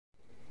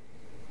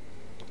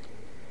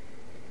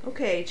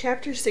Okay,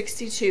 Chapter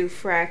 62,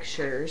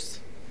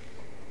 Fractures.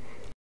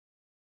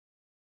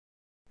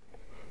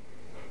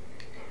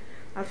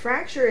 A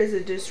fracture is a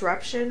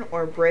disruption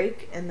or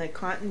break in the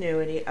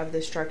continuity of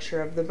the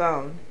structure of the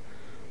bone.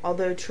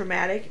 Although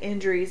traumatic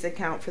injuries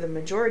account for the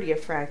majority of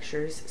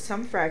fractures,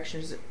 some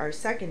fractures are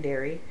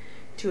secondary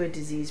to a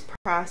disease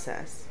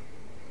process.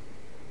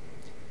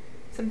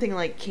 Something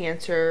like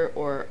cancer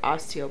or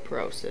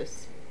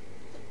osteoporosis.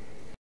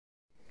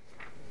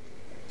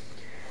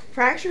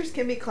 Fractures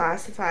can be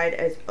classified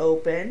as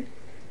open,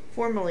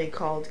 formerly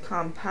called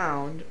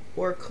compound,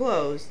 or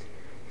closed,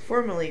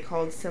 formerly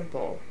called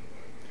simple,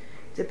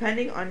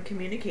 depending on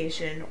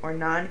communication or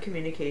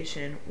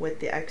non-communication with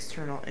the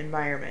external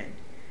environment.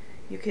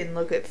 You can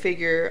look at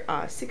figure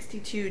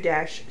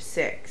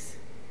 62-6.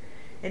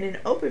 In an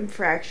open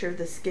fracture,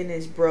 the skin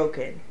is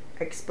broken,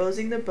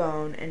 exposing the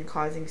bone and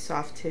causing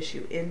soft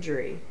tissue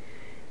injury.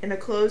 In a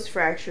closed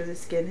fracture, the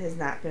skin has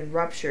not been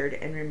ruptured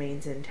and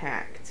remains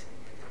intact.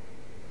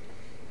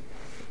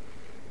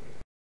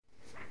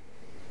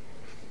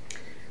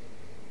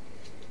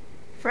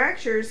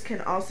 Fractures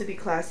can also be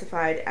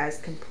classified as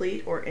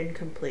complete or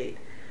incomplete.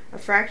 A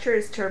fracture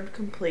is termed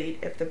complete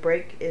if the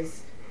break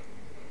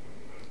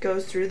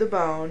goes through the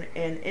bone,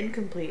 and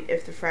incomplete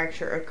if the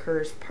fracture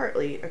occurs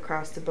partly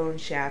across the bone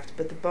shaft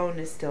but the bone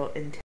is still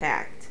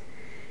intact.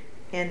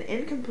 An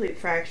incomplete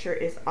fracture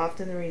is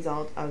often the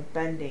result of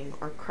bending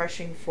or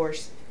crushing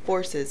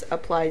forces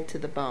applied to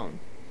the bone.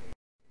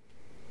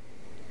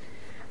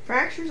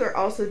 Fractures are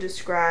also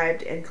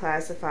described and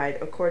classified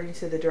according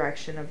to the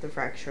direction of the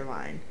fracture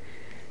line.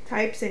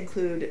 Types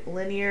include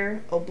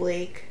linear,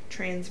 oblique,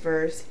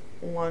 transverse,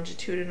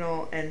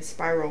 longitudinal, and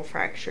spiral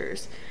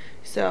fractures.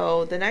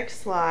 So the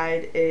next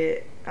slide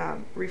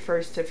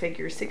refers to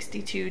figure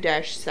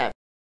 62-7.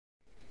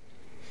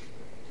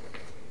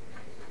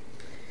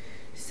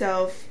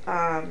 So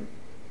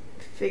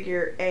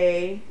figure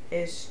A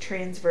is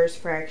transverse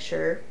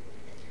fracture.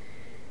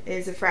 It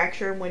is a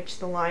fracture in which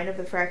the line of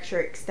the fracture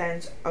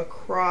extends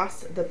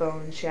across the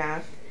bone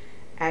shaft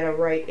at a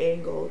right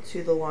angle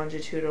to the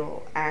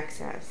longitudinal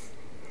axis.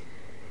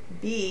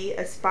 B,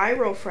 a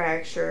spiral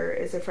fracture,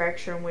 is a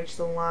fracture in which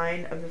the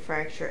line of the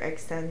fracture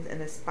extends in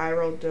a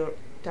spiral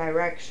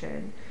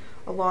direction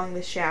along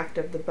the shaft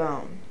of the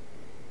bone.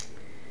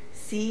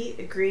 C,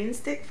 a green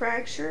stick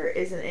fracture,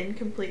 is an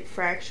incomplete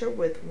fracture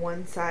with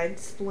one side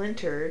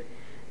splintered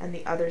and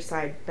the other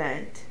side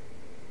bent.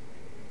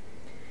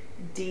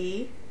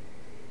 D,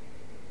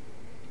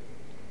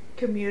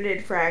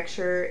 comminuted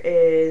fracture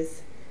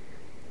is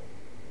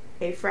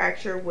a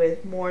fracture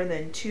with more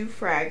than two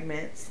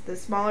fragments. The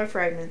smaller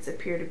fragments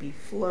appear to be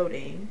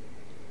floating.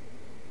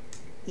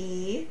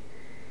 E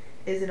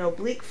is an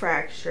oblique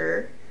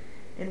fracture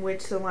in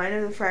which the line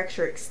of the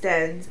fracture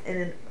extends in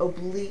an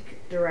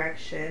oblique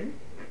direction.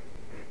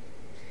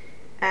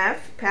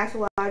 F,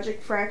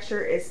 pathologic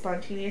fracture, is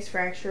spontaneous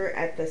fracture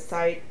at the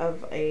site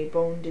of a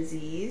bone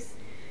disease.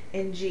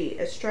 And G,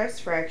 a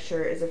stress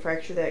fracture, is a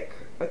fracture that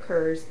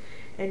occurs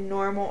in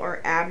normal or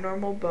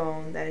abnormal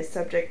bone that is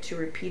subject to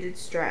repeated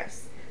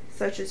stress,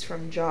 such as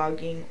from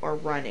jogging or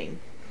running.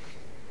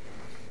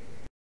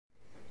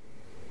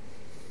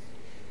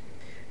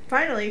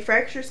 Finally,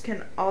 fractures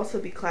can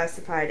also be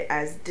classified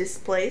as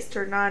displaced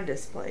or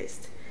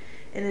non-displaced.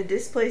 In a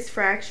displaced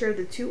fracture,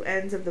 the two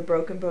ends of the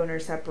broken bone are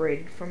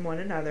separated from one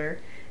another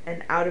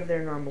and out of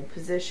their normal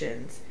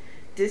positions.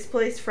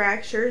 Displaced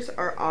fractures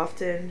are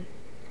often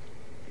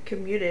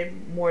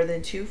comminuted more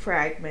than two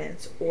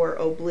fragments or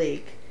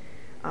oblique.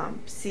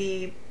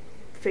 See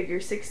figure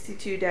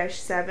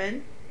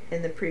 62-7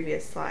 in the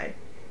previous slide.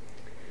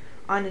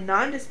 On a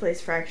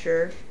non-displaced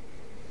fracture,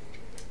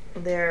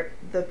 the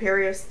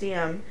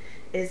periosteum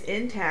is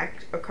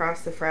intact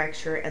across the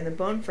fracture and the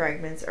bone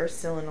fragments are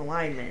still in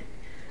alignment.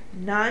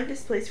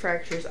 Non-displaced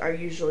fractures are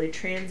usually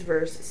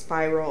transverse,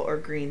 spiral, or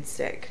green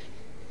stick.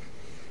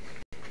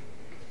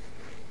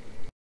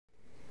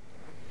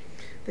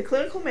 The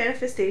clinical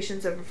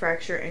manifestations of a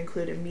fracture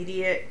include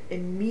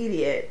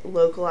immediate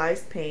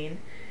localized pain,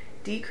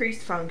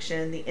 decreased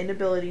function, the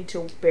inability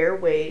to bear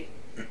weight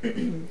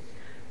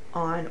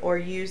on or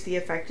use the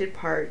affected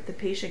part. The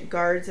patient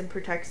guards and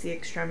protects the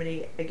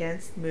extremity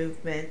against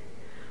movement.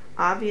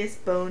 Obvious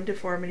bone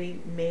deformity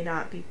may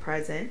not be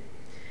present.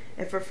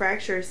 If a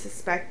fracture is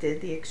suspected,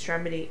 the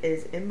extremity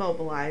is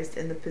immobilized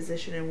in the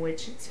position in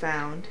which it's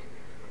found.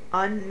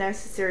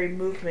 Unnecessary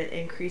movement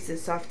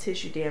increases soft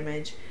tissue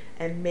damage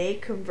and may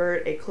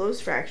convert a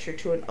closed fracture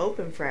to an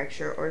open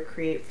fracture or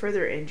create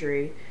further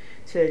injury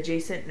to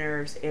adjacent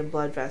nerves and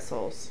blood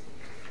vessels.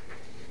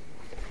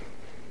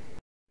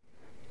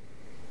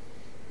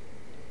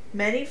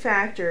 Many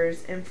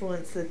factors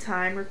influence the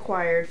time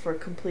required for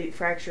complete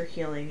fracture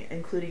healing,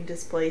 including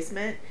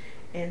displacement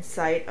and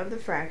site of the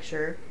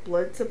fracture,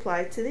 blood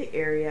supply to the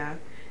area,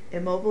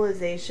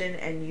 immobilization,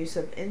 and use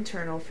of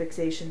internal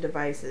fixation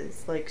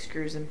devices like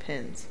screws and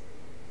pins.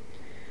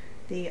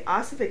 The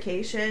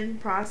ossification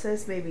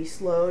process may be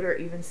slowed or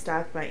even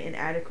stopped by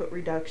inadequate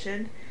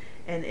reduction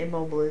and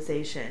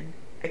immobilization.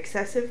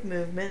 Excessive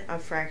movement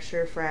of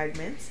fracture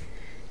fragments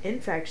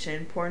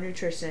infection, poor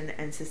nutrition,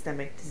 and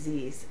systemic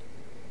disease.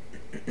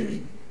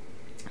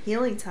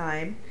 Healing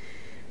time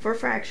for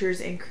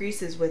fractures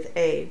increases with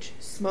age.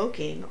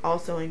 Smoking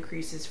also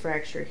increases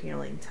fracture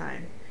healing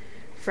time.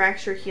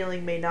 Fracture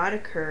healing may not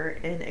occur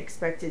in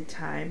expected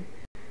time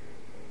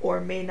or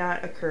may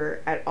not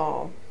occur at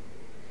all.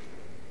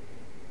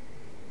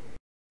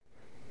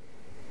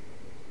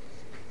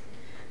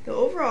 The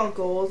overall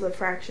goals of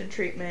fracture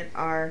treatment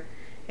are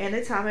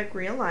anatomic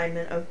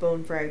realignment of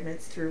bone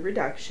fragments through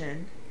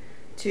reduction,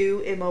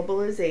 2,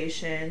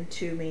 immobilization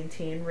to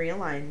maintain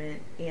realignment,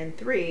 and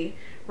 3,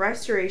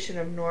 restoration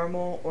of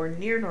normal or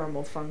near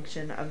normal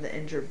function of the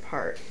injured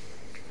part.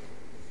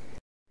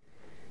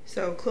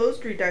 So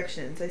closed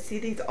reductions, I see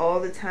these all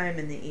the time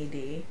in the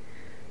ED.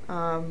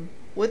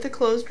 With a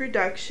closed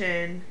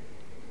reduction,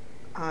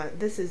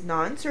 this is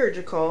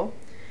non-surgical,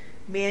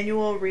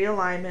 manual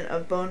realignment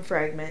of bone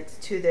fragments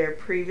to their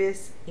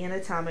previous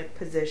anatomic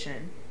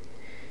position.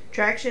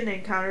 Traction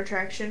and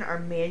countertraction are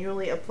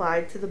manually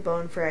applied to the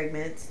bone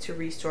fragments to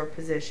restore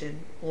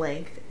position,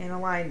 length, and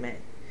alignment.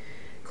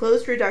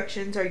 Closed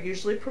reductions are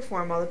usually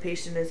performed while the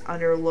patient is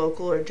under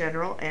local or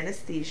general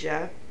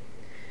anesthesia.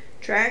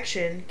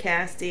 Traction,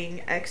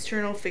 casting,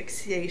 external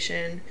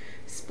fixation,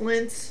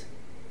 splints,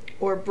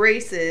 or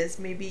braces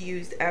may be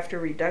used after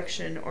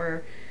reduction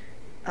or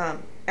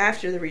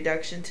after the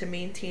reduction to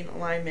maintain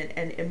alignment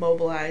and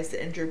immobilize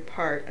the injured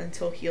part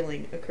until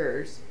healing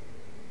occurs.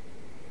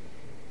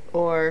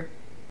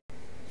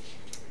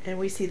 And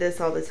we see this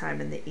all the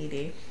time in the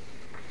ED.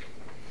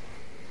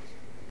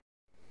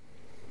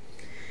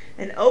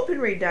 An open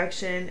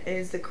reduction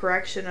is the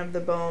correction of the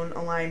bone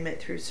alignment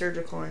through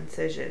surgical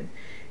incision.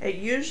 It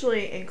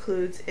usually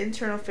includes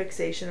internal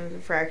fixation of the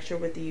fracture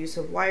with the use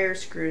of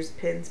wires, screws,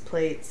 pins,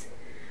 plates,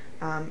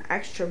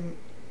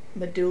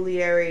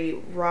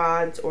 extramedullary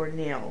rods, or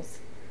nails.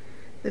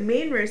 The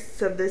main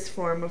risks of this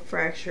form of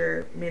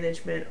fracture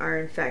management are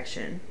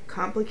infection,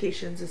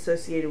 complications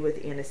associated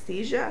with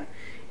anesthesia,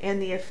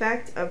 and the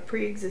effect of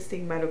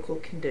pre-existing medical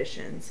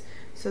conditions,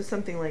 so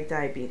something like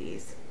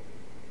diabetes.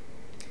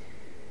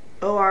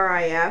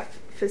 ORIF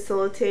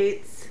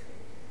facilitates,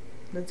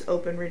 that's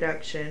open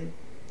reduction,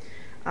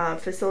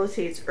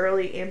 facilitates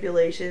early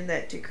ambulation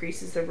that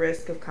decreases the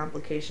risk of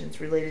complications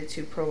related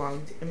to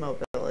prolonged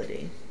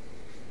immobility.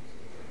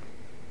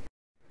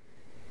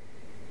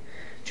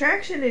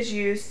 Traction is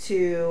used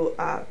to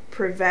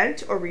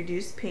prevent or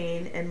reduce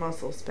pain and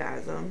muscle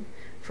spasm,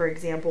 for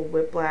example,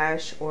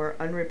 whiplash or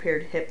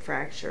unrepaired hip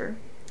fracture.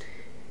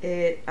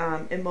 It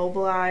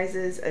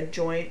immobilizes a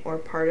joint or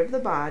part of the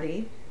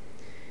body.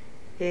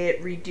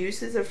 It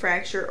reduces a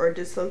fracture or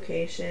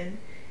dislocation,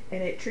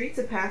 and it treats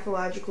a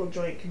pathological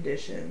joint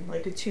condition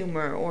like a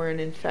tumor or an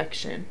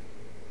infection.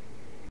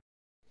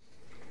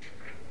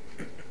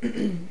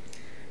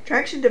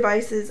 Traction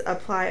devices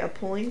apply a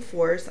pulling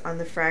force on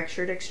the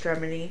fractured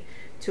extremity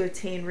to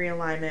attain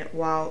realignment,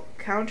 while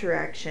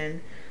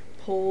counteraction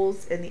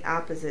pulls in the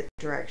opposite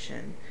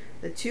direction.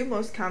 The two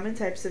most common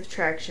types of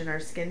traction are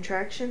skin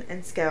traction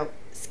and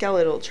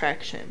skeletal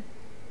traction.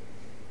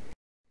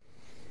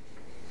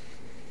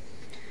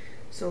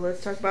 So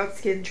let's talk about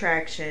skin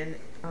traction.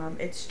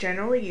 It's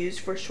generally used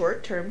for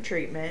short-term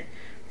treatment,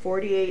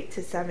 48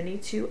 to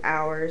 72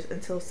 hours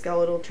until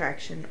skeletal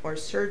traction or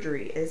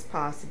surgery is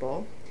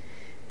possible.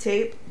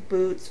 Tape,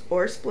 boots,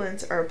 or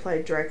splints are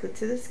applied directly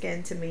to the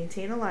skin to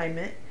maintain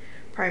alignment,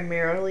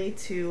 primarily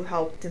to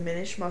help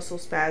diminish muscle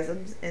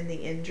spasms in the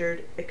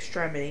injured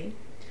extremity.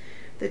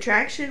 The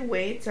traction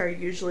weights are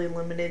usually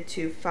limited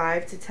to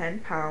 5 to 10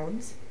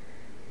 pounds.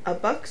 A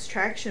Buck's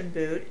traction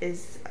boot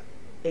is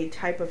a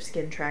type of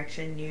skin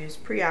traction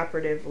used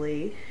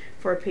preoperatively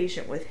for a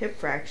patient with hip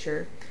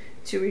fracture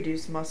to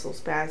reduce muscle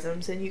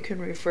spasms, and you can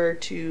refer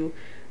to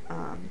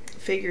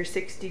figure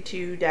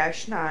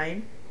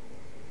 62-9.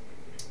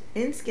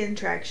 In skin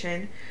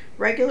traction,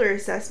 regular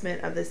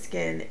assessment of the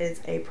skin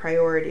is a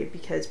priority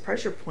because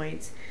pressure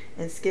points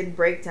and skin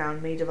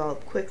breakdown may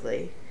develop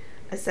quickly.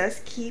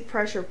 Assess key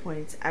pressure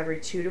points every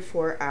 2 to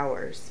 4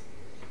 hours.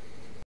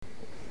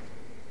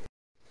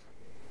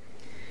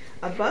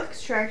 A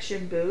Buck's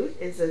traction boot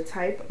is a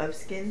type of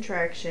skin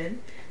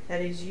traction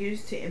that is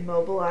used to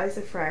immobilize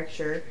a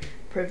fracture,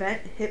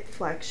 prevent hip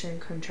flexion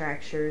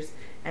contractures,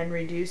 and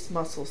reduce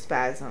muscle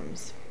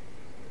spasms.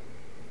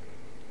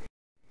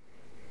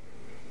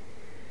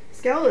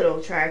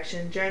 Skeletal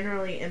traction,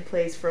 generally in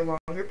place for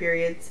longer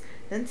periods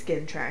than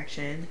skin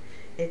traction.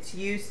 It's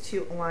used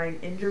to align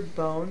injured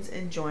bones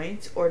and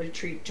joints or to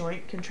treat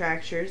joint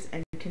contractures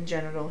and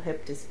congenital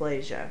hip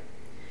dysplasia.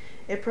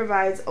 It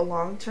provides a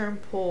long-term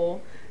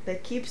pull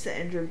that keeps the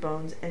injured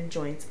bones and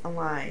joints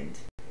aligned.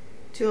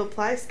 To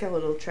apply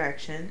skeletal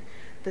traction,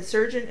 the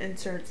surgeon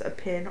inserts a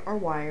pin or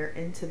wire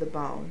into the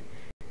bone,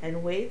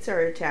 and weights are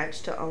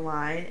attached to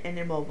align and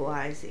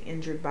immobilize the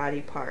injured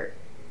body part.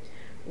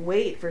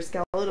 Weight for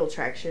skeletal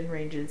traction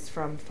ranges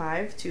from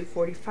 5 to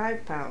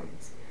 45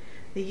 pounds.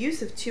 The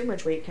use of too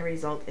much weight can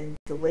result in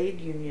delayed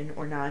union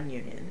or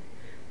non-union.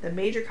 The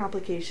major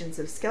complications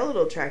of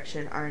skeletal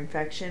traction are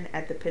infection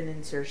at the pin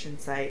insertion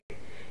site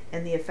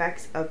and the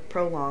effects of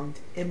prolonged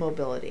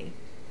immobility.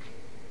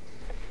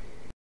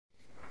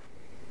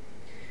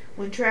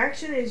 When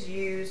traction is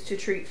used to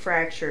treat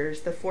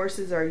fractures, the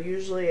forces are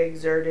usually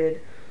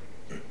exerted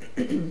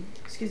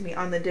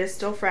on the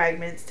distal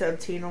fragments to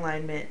obtain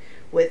alignment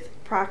with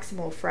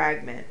proximal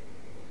fragment.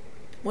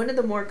 One of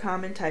the more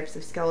common types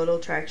of skeletal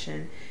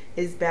traction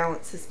is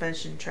balanced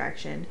suspension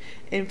traction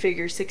in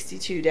figure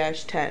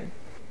 62-10.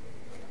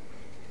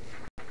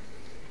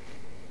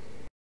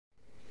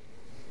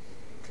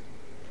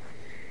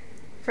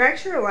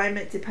 Fracture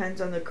alignment depends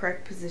on the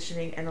correct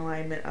positioning and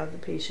alignment of the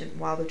patient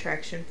while the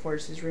traction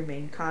forces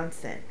remain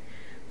constant.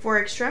 For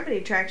extremity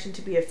traction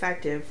to be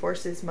effective,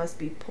 forces must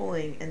be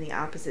pulling in the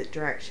opposite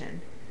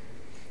direction.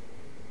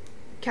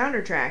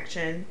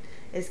 Countertraction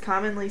is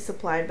commonly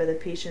supplied by the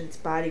patient's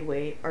body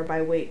weight or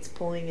by weights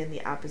pulling in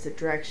the opposite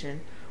direction,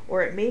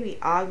 or it may be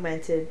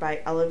augmented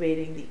by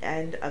elevating the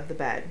end of the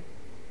bed.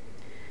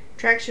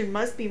 Traction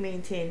must be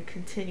maintained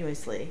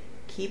continuously.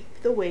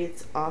 Keep the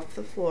weights off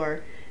the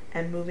floor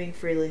and moving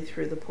freely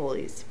through the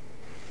pulleys.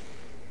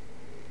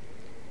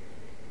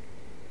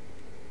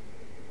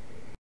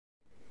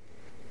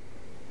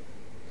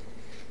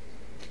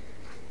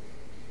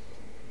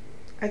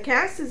 A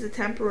cast is a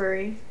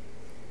temporary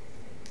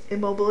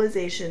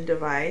immobilization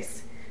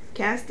device.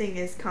 Casting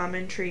is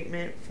common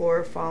treatment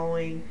for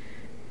following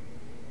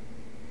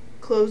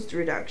closed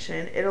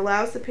reduction. It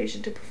allows the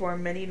patient to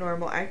perform many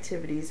normal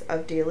activities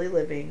of daily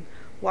living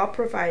while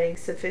providing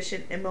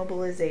sufficient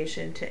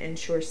immobilization to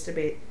ensure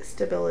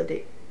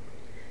stability.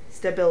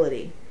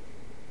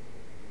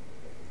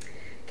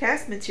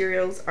 Cast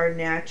materials are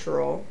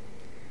natural,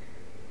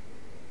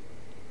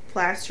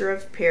 plaster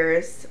of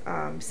Paris,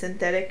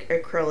 synthetic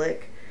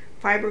acrylic,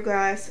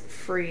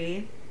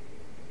 fiberglass-free,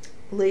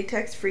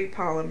 latex-free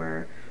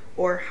polymer,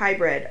 or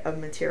hybrid of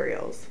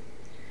materials.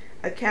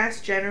 A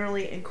cast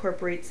generally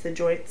incorporates the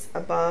joints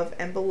above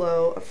and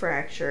below a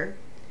fracture.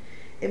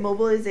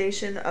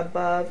 Immobilization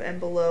above and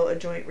below a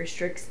joint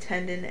restricts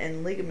tendon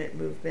and ligament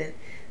movement,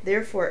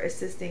 therefore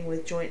assisting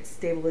with joint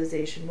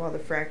stabilization while the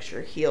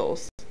fracture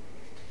heals.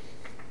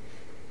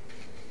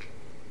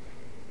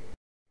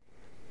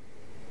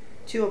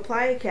 To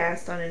apply a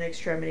cast on an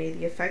extremity,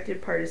 the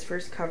affected part is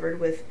first covered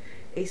with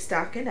a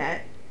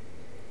stockinette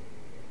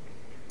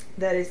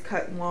that is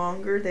cut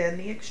longer than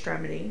the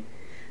extremity.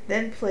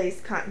 Then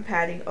place cotton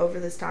padding over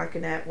the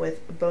stockinette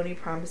with bony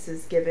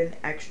promises given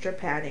extra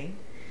padding.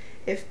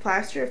 If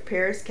plaster of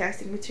Paris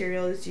casting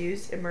material is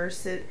used,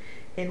 immerse it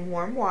in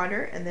warm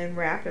water and then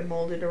wrap and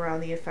mold it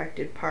around the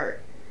affected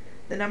part.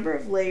 The number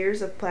of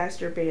layers of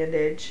plaster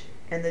bandage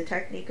and the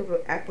technique of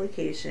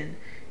application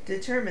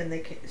determine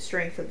the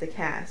strength of the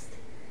cast.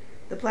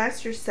 The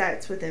plaster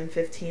sets within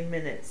 15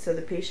 minutes, so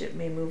the patient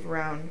may move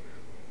around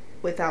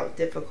without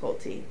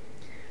difficulty.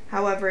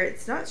 However,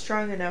 it's not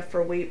strong enough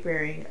for weight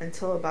bearing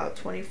until about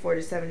 24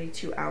 to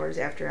 72 hours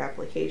after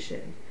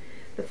application.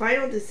 The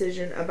final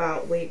decision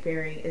about weight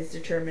bearing is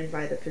determined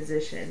by the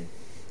physician.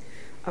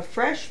 A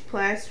fresh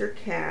plaster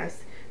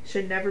cast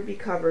should never be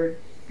covered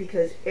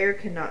because air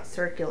cannot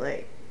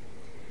circulate.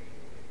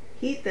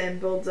 Heat then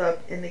builds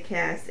up in the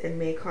cast and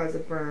may cause a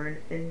burn,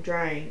 and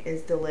drying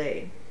is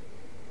delayed.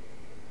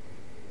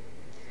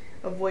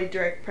 Avoid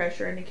direct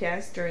pressure in the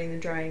cast during the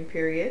drying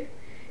period.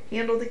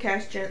 Handle the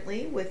cast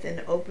gently with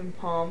an open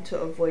palm to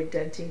avoid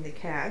denting the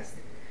cast.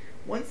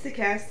 Once the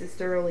cast is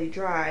thoroughly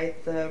dry,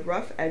 the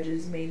rough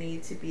edges may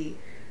need to be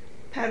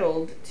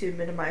pedaled to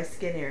minimize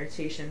skin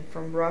irritation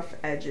from rough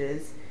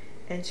edges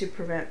and to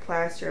prevent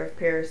plaster of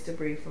Paris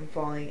debris from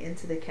falling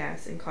into the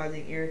cast and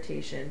causing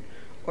irritation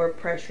or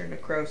pressure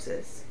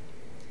necrosis.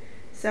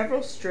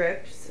 Several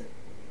strips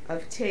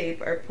of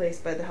tape are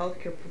placed by the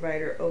healthcare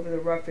provider over the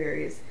rough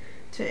areas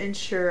to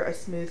ensure a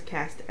smooth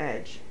cast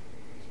edge.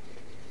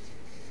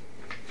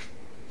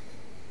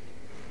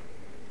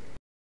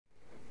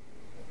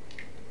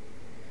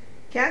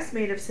 Casts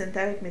made of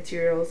synthetic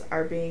materials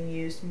are being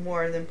used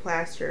more than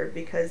plaster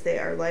because they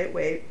are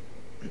lightweight,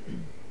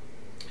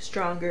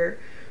 stronger,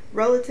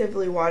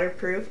 relatively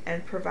waterproof,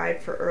 and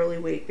provide for early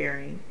weight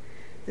bearing.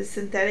 The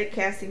synthetic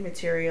casting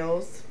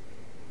materials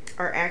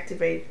are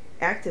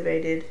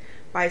activated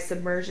by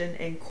submersion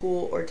in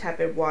cool or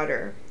tepid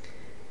water.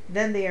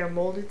 Then they are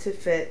molded to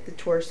fit the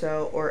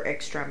torso or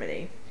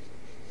extremity.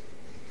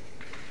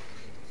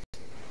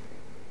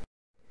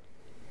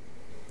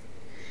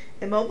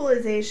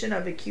 Immobilization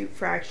of acute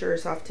fracture or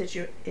soft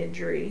tissue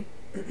injury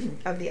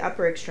of the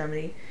upper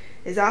extremity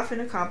is often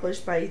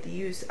accomplished by the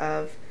use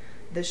of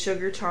the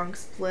sugar tongue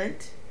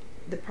splint,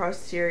 the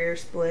posterior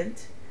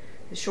splint,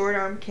 the short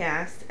arm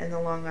cast, and the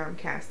long arm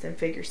cast in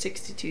figure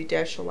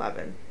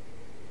 62-11.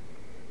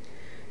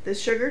 The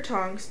sugar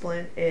tongue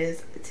splint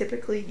is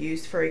typically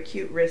used for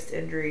acute wrist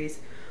injuries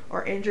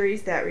or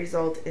injuries that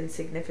result in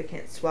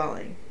significant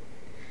swelling.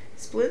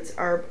 Splints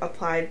are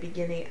applied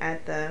beginning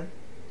at the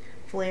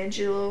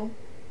phalangeal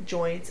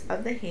joints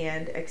of the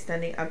hand,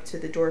 extending up to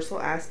the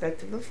dorsal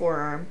aspect of the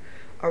forearm,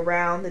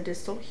 around the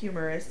distal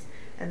humerus,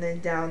 and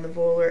then down the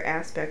volar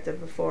aspect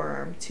of the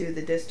forearm to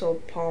the distal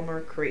palmar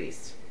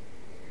crease.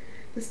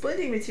 The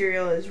splinting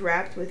material is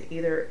wrapped with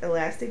either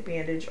elastic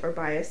bandage or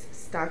bias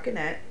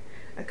stockinette,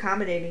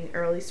 accommodating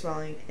early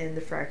swelling in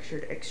the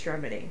fractured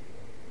extremity.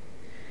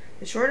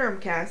 The short arm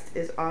cast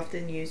is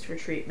often used for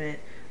treatment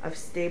of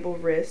stable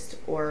wrist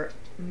or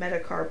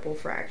metacarpal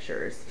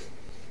fractures.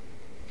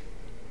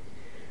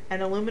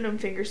 An aluminum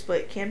finger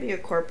split can be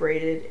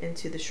incorporated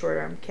into the short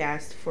arm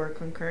cast for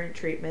concurrent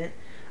treatment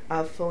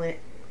of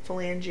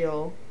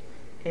phalangeal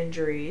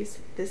injuries.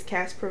 This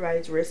cast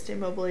provides wrist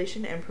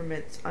immobilization and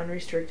permits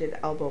unrestricted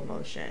elbow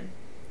motion.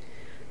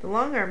 The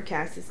long arm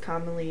cast is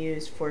commonly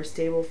used for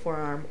stable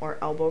forearm or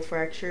elbow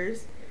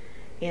fractures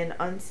and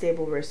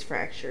unstable wrist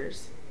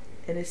fractures.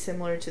 It is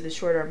similar to the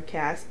short arm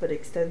cast but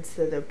extends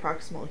to the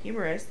proximal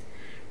humerus,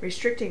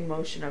 restricting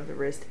motion of the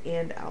wrist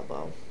and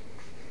elbow.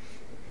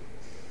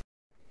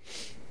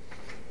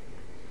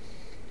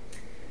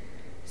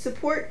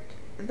 Support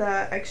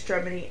the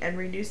extremity and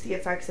reduce the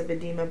effects of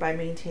edema by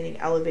maintaining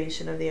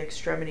elevation of the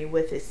extremity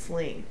with a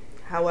sling.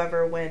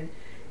 However, when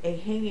a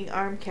hanging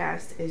arm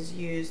cast is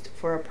used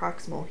for a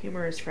proximal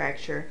humerus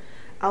fracture,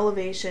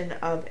 elevation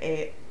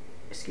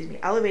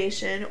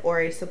or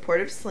a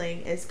supportive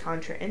sling is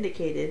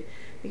contraindicated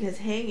because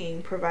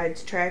hanging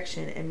provides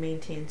traction and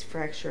maintains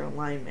fracture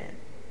alignment.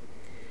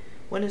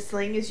 When a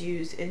sling is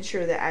used,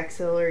 ensure the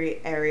axillary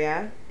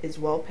area is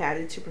well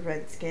padded to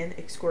prevent skin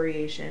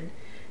excoriation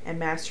and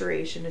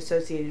maceration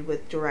associated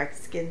with direct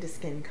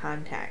skin-to-skin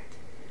contact.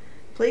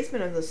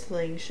 Placement of the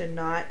sling should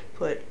not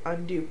put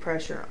undue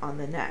pressure on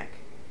the neck.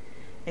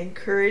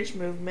 Encourage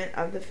movement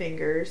of the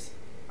fingers,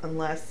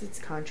 unless it's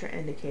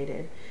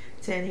contraindicated,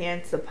 to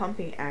enhance the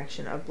pumping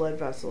action of blood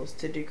vessels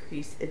to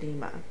decrease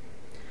edema.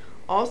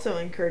 Also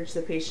encourage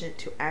the patient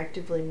to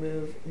actively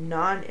move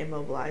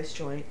non-immobilized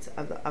joints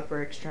of the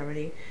upper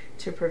extremity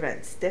to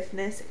prevent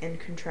stiffness and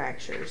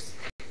contractures.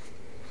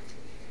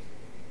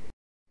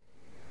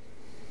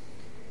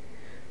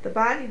 The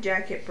body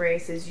jacket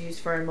brace is used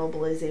for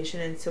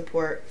immobilization and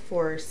support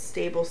for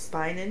stable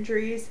spine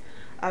injuries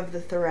of the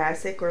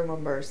thoracic or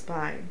lumbar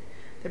spine.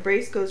 The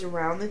brace goes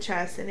around the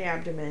chest and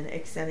abdomen,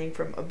 extending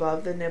from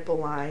above the nipple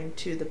line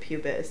to the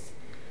pubis.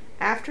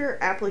 After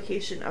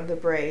application of the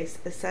brace,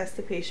 assess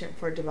the patient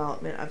for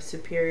development of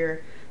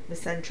superior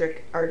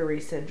mesenteric artery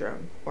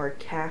syndrome, or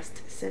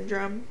CAST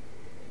syndrome.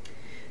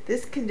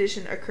 This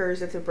condition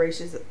occurs if the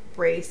brace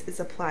is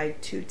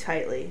applied too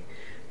tightly,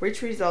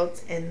 which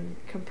results in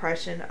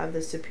compression of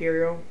the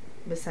superior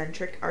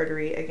mesenteric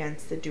artery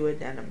against the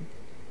duodenum.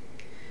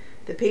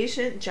 The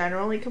patient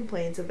generally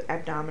complains of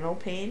abdominal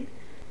pain,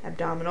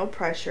 abdominal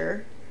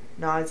pressure,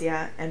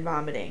 nausea, and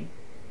vomiting.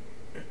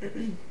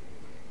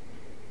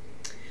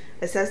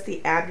 Assess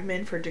the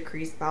abdomen for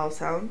decreased bowel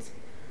sounds.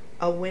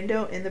 A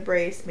window in the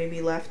brace may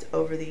be left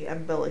over the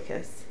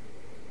umbilicus.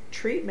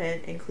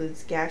 Treatment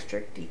includes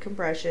gastric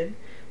decompression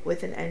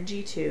with an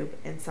NG tube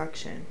and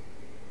suction.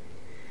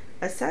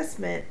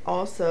 Assessment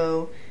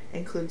also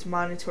includes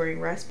monitoring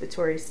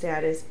respiratory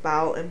status,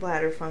 bowel and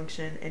bladder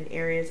function, and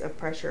areas of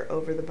pressure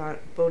over the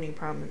bony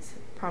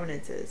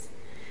prominences,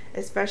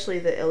 especially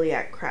the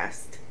iliac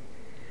crest.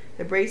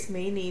 The brace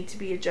may need to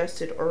be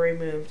adjusted or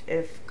removed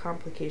if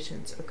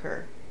complications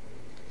occur.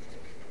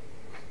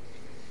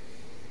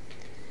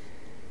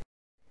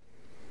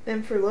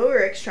 Then for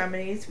lower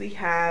extremities, we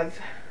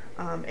have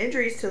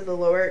injuries to the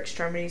lower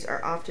extremities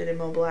are often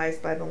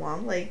immobilized by the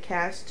long leg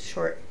cast,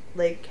 short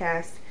leg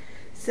cast,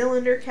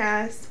 cylinder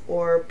cast,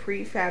 or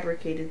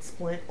prefabricated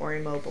splint or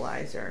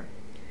immobilizer.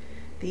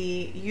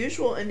 The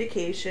usual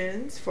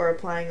indications for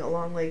applying a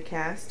long leg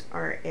cast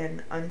are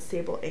an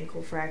unstable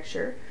ankle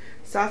fracture,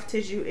 soft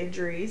tissue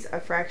injuries, a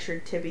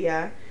fractured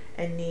tibia,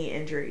 and knee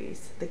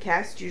injuries. The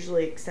cast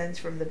usually extends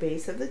from the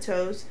base of the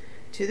toes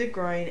to the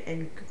groin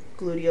and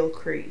gluteal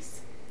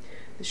crease.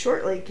 The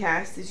short leg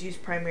cast is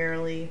used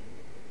primarily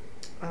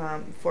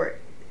for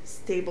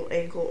stable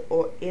ankle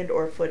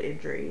or foot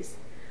injuries.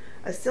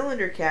 A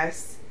cylinder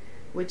cast,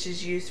 which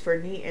is used for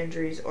knee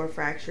injuries or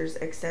fractures,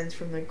 extends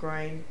from the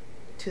groin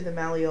to the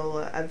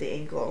malleola of the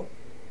ankle.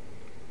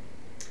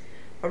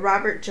 A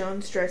Robert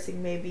Jones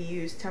dressing may be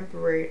used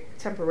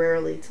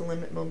temporarily to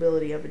limit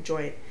mobility of a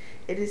joint.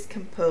 It is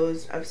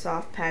composed of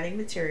soft padding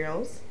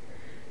materials,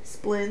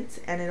 splints,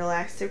 and an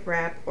elastic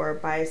wrap or a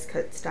bias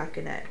cut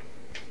stockinette.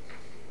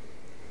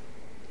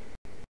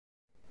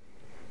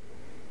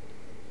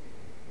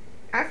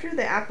 After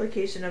the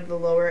application of the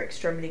lower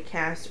extremity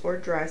cast or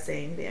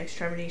dressing, the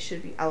extremity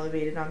should be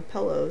elevated on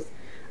pillows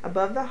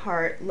above the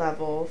heart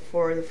level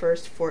for the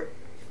first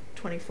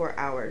 24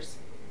 hours.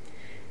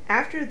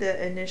 After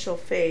the initial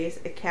phase,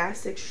 a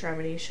cast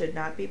extremity should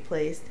not be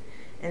placed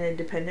in a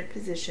dependent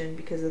position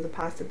because of the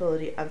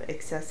possibility of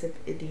excessive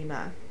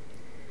edema.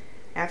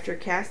 After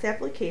cast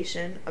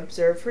application,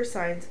 observe for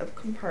signs of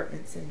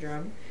compartment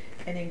syndrome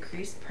and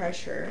increased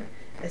pressure,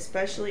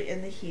 especially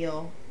in the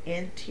heel,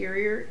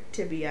 anterior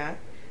tibia,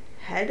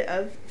 head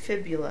of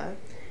fibula,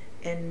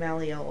 and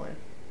malleola.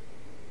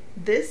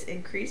 This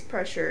increased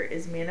pressure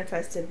is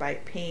manifested by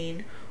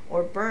pain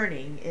or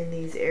burning in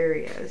these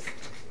areas.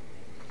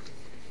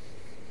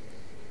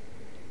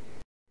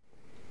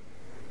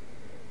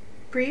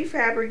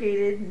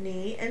 Prefabricated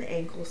knee and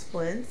ankle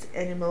splints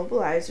and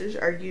immobilizers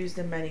are used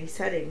in many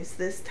settings.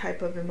 This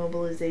type of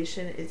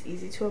immobilization is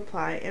easy to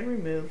apply and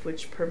remove,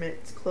 which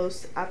permits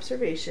close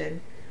observation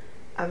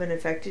of an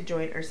affected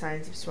joint or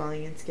signs of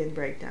swelling and skin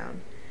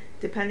breakdown.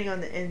 Depending on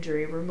the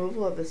injury,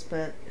 removal of the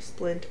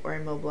splint or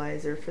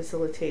immobilizer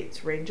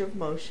facilitates range of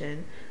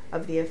motion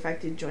of the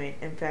affected joint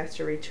and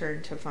faster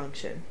return to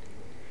function.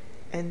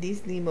 And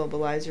these knee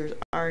mobilizers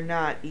are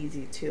not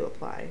easy to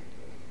apply,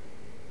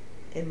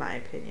 in my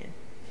opinion.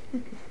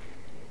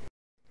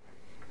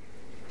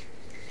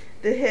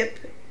 The hip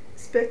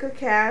spica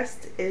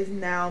cast is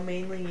now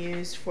mainly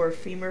used for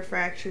femur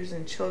fractures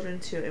in children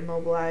to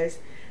immobilize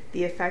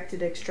the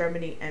affected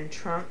extremity and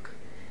trunk.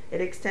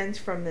 It extends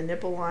from the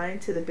nipple line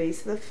to the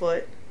base of the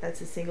foot,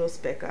 that's a single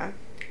spica,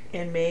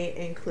 and may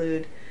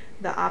include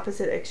the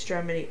opposite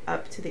extremity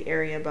up to the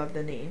area above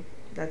the knee,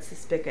 that's the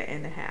spica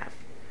and a half,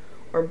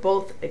 or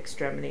both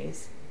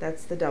extremities,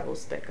 that's the double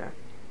spica.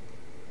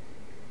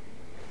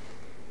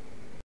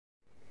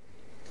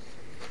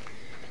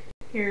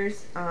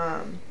 Here's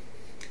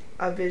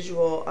a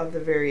visual of the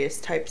various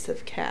types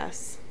of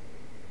casts.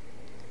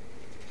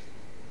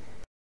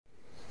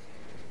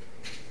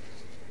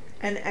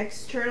 An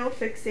external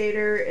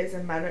fixator is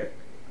a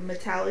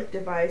metallic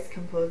device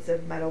composed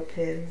of metal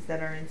pins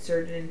that are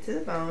inserted into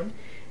the bone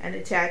and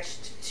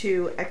attached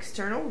to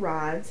external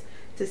rods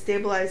to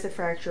stabilize the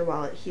fracture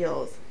while it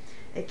heals.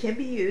 It can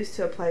be used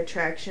to apply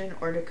traction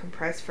or to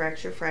compress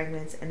fracture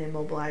fragments and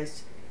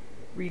immobilize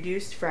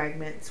reduced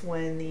fragments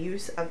when the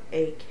use of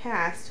a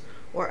cast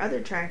or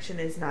other traction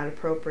is not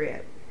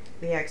appropriate.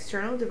 The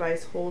external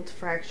device holds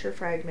fracture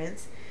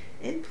fragments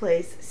in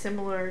place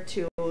similar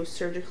to a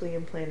surgically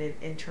implanted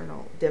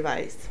internal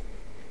device.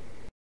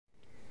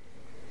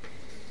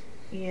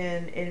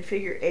 And in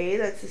figure A,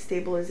 that's the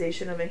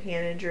stabilization of a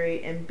hand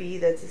injury, and B,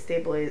 that's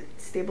the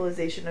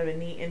stabilization of a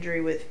knee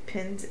injury with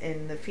pins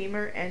in the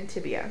femur and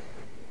tibia.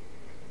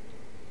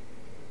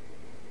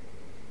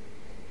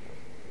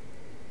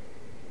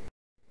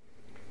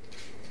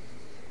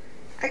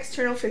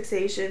 External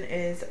fixation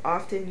is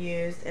often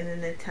used in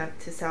an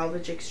attempt to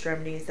salvage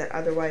extremities that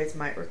otherwise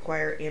might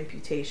require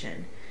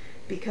amputation.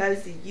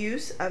 Because the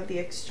use of the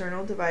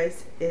external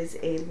device is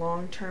a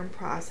long-term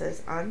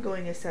process,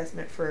 ongoing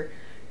assessment for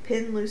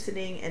pin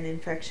loosening and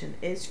infection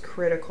is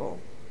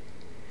critical.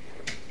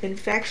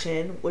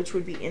 Infection, which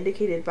would be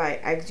indicated by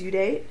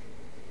exudate,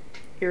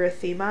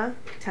 erythema,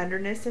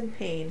 tenderness, and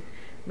pain,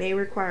 may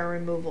require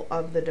removal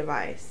of the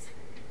device.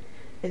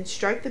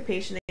 Instruct the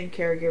patient and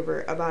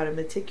caregiver about a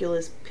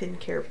meticulous pin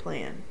care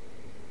plan.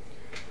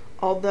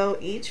 Although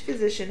each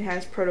physician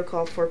has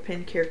protocol for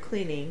pin care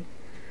cleaning,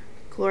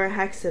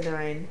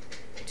 chlorhexidine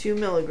 2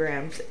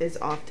 milligrams is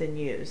often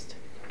used.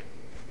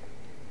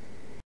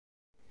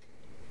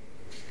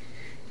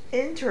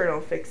 Internal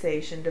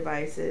fixation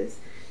devices,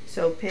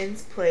 so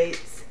pins,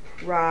 plates,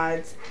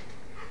 rods,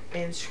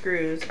 and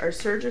screws, are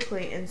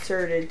surgically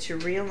inserted to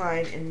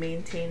realign and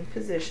maintain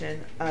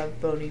position of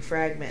bony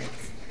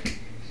fragments.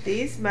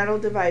 These metal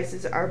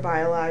devices are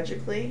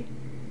biologically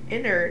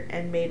inert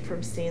and made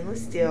from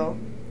stainless steel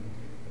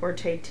or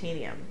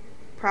titanium.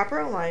 Proper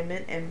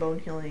alignment and bone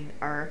healing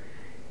are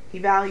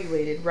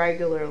evaluated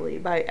regularly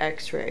by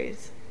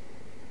X-rays.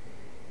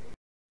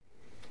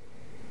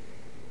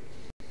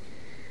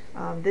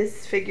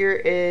 This figure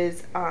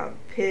is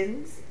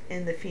pins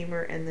in the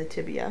femur and the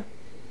tibia.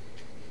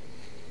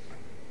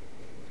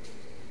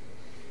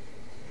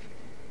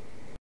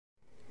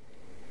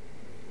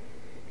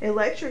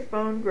 Electric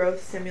bone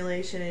growth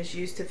stimulation is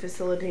used to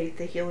facilitate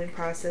the healing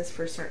process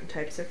for certain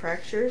types of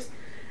fractures,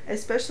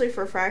 especially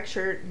for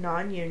fracture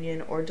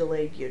non-union or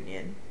delayed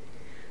union.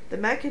 The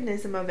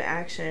mechanism of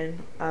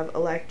action of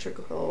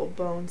electrical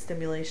bone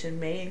stimulation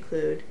may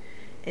include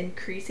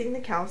increasing the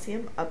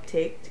calcium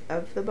uptake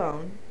of the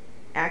bone,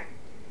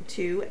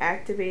 2,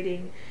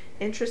 activating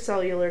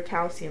intracellular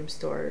calcium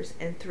stores,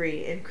 and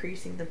 3,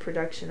 increasing the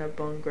production of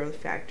bone growth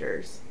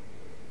factors.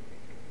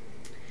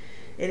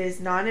 It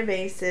is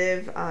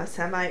non-invasive,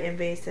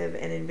 semi-invasive,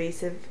 and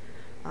invasive.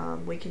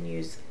 We can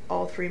use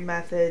all 3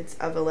 methods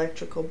of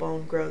electrical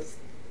bone growth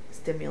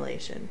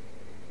stimulation.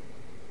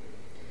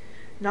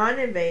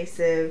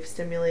 Non-invasive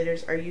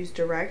stimulators are used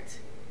direct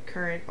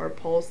current or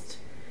pulsed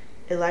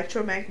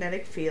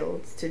electromagnetic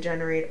fields to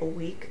generate a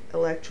weak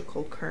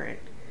electrical current.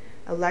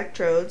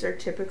 Electrodes are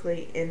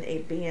typically in a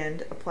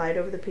band applied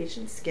over the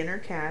patient's skin or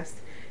cast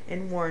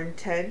and worn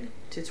 10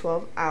 to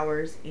 12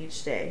 hours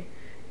each day,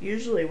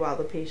 usually while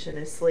the patient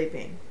is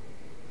sleeping.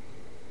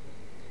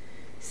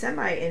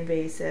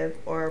 Semi-invasive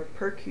or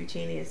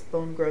percutaneous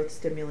bone growth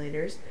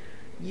stimulators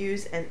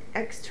use an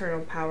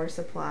external power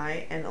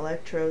supply and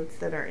electrodes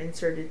that are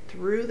inserted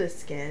through the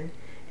skin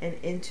and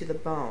into the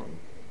bone.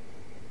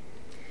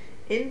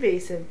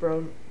 Invasive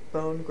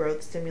bone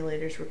growth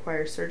stimulators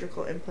require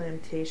surgical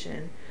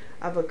implantation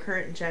of a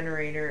current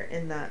generator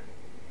in the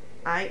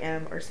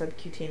IM or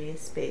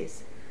subcutaneous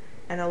space.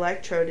 An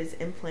electrode is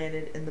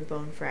implanted in the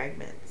bone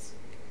fragments.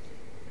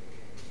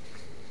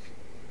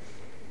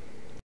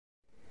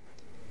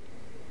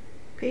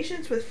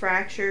 Patients with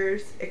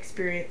fractures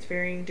experience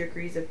varying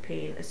degrees of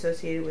pain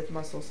associated with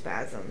muscle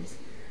spasms.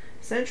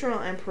 Central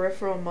and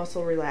peripheral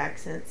muscle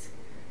relaxants,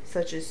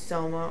 such as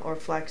Soma or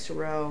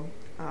Flexeril,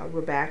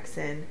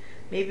 Robaxin,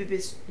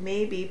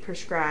 may be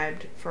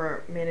prescribed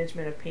for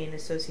management of pain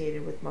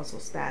associated with muscle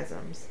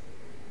spasms.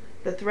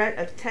 The threat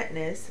of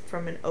tetanus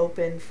from an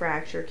open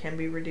fracture can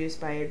be reduced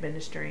by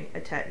administering a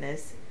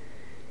tetanus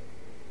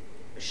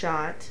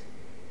shot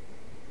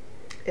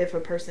if a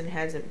person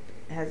hasn't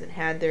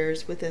had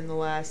theirs within the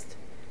last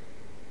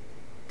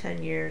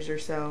 10 years or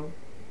so.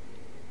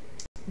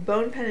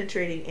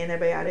 Bone-penetrating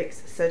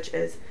antibiotics such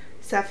as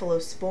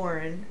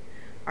cephalosporin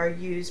are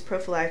used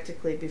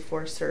prophylactically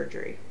before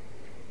surgery.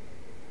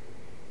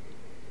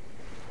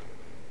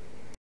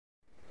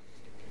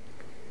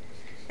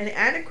 An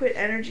adequate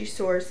energy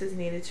source is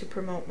needed to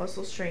promote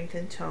muscle strength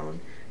and tone,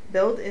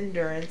 build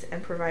endurance,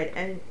 and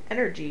provide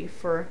energy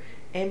for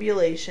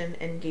ambulation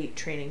and gait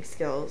training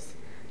skills.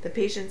 The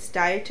patient's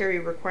dietary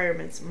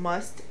requirements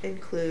must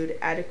include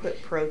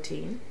adequate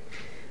protein,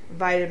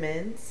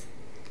 vitamins,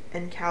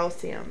 and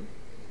calcium,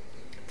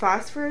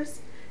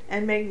 phosphorus,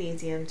 and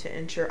magnesium to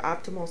ensure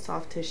optimal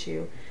soft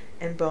tissue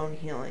and bone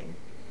healing.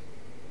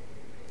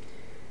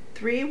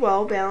 3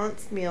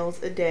 well-balanced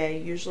meals a day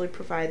usually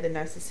provide the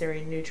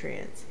necessary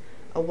nutrients.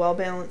 A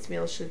well-balanced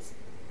meal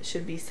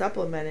should be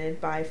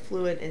supplemented by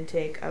fluid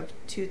intake of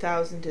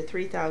 2,000 to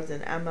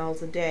 3,000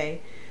 mL a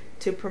day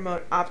to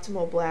promote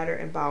optimal bladder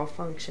and bowel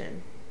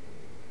function.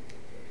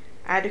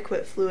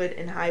 Adequate fluid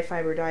and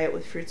high-fiber diet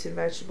with fruits and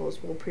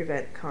vegetables will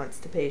prevent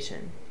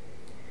constipation.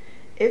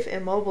 If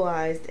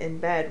immobilized in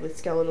bed with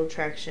skeletal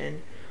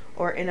traction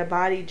or in a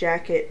body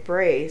jacket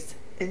brace,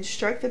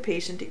 instruct the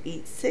patient to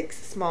eat 6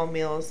 small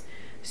meals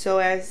so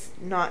as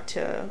not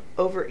to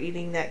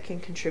overeating that can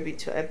contribute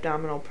to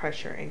abdominal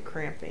pressure and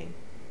cramping.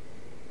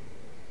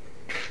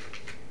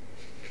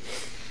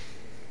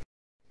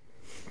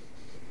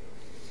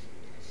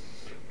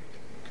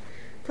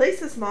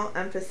 Place a small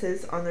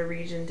emphasis on the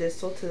region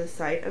distal to the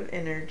site of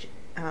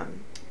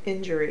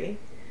injury.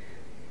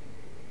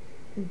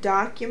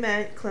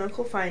 Document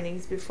clinical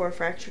findings before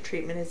fracture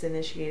treatment is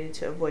initiated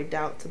to avoid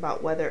doubts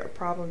about whether a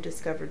problem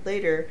discovered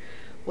later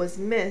was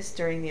missed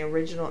during the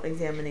original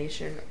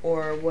examination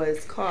or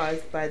was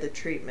caused by the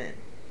treatment.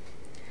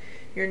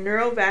 Your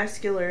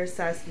neurovascular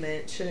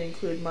assessment should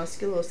include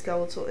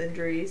musculoskeletal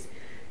injuries.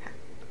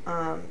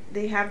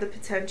 They have the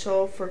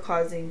potential for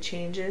causing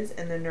changes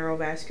in the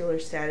neurovascular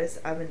status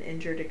of an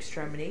injured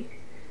extremity.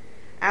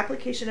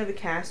 Application of a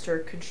cast or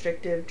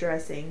constrictive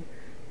dressing,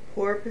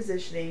 poor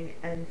positioning,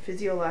 and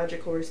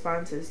physiological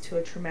responses to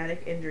a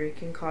traumatic injury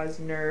can cause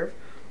nerve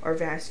or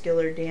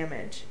vascular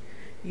damage,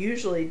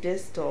 usually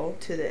distal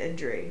to the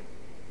injury.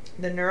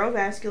 The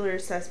neurovascular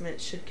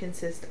assessment should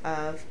consist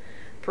of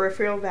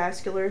peripheral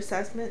vascular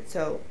assessment,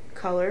 so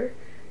color,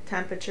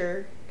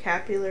 temperature,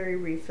 capillary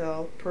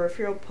refill,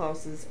 peripheral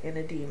pulses, and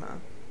edema,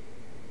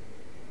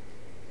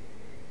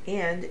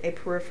 and a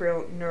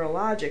peripheral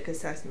neurologic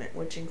assessment,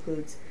 which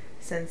includes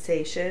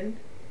sensation,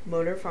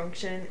 motor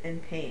function,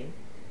 and pain.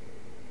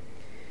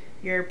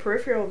 Your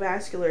peripheral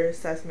vascular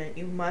assessment,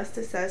 you must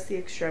assess the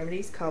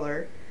extremity's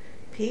color,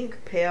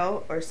 pink,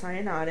 pale, or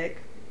cyanotic,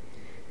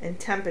 and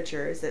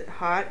temperature. Is it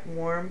hot,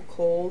 warm,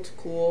 cold,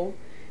 cool,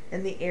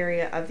 in the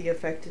area of the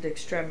affected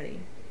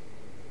extremity?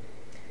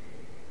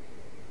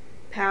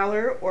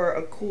 Pallor or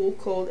a cool,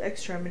 cold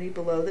extremity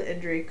below the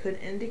injury could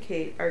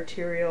indicate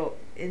arterial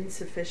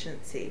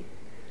insufficiency.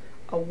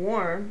 A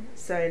warm,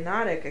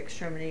 cyanotic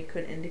extremity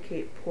could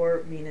indicate poor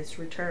venous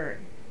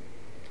return.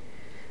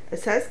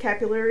 Assess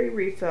capillary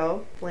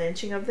refill,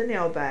 blanching of the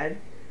nail bed.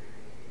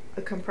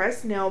 A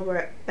compressed nail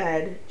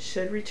bed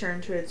should return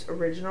to its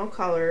original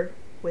color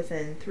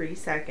within 3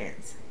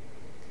 seconds.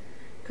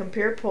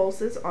 Compare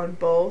pulses on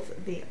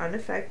both the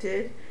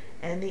unaffected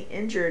and the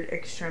injured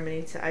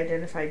extremity to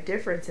identify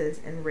differences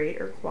in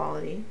rate or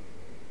quality.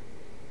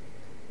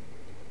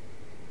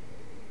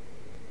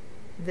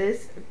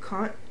 This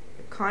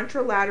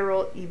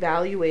contralateral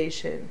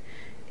evaluation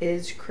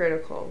is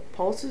critical.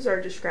 Pulses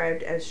are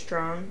described as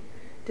strong,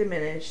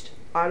 diminished,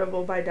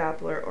 audible by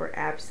Doppler, or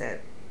absent.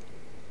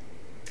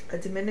 A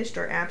diminished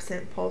or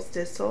absent pulse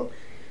distal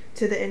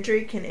to the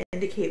injury can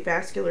indicate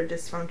vascular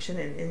dysfunction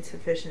and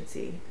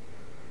insufficiency.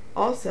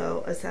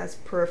 Also, assess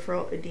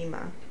peripheral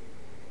edema.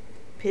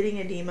 Pitting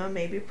edema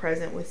may be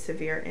present with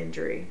severe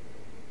injury.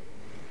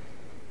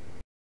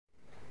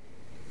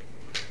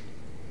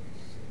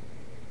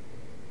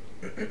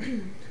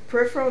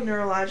 Peripheral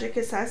neurologic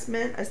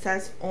assessment.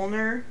 Assess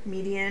ulnar,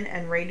 median,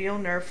 and radial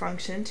nerve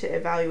function to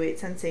evaluate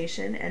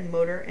sensation and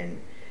motor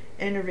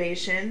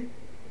innervation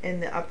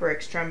in the upper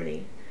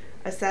extremity.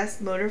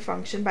 Assess motor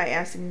function by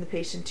asking the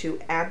patient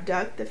to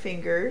abduct the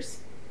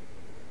fingers,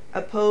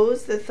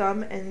 oppose the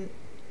thumb and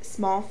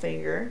small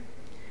finger,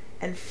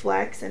 and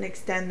flex and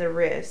extend the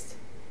wrist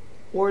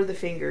or the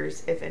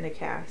fingers if in a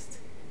cast.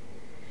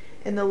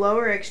 In the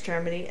lower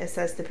extremity,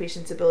 assess the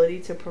patient's ability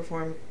to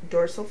perform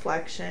dorsal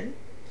flexion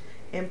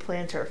and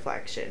plantar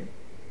flexion.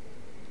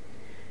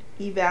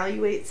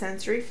 Evaluate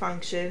sensory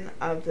function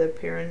of the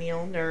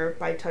peroneal nerve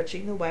by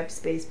touching the web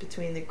space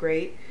between the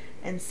great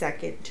and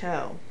second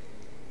toe.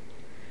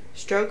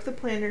 Stroke the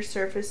plantar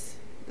surface,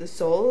 the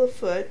sole of the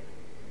foot,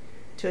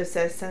 to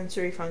assess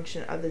sensory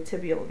function of the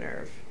tibial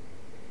nerve.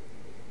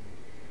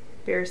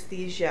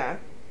 Paresthesia.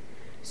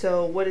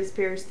 So what is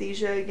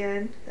paresthesia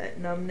again? That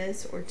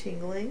numbness or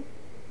tingling.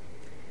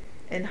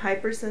 And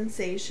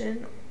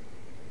hypersensation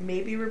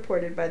may be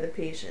reported by the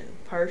patient.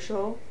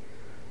 Partial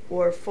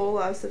or full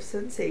loss of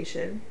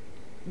sensation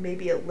may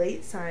be a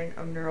late sign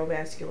of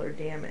neurovascular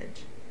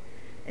damage.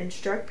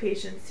 Instruct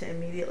patients to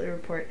immediately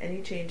report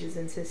any changes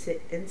in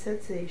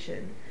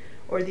sensation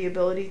or the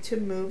ability to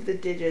move the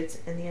digits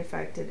in the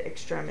affected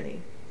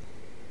extremity.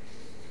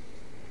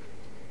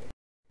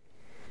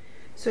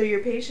 So your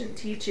patient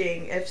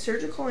teaching: if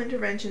surgical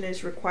intervention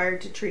is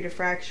required to treat a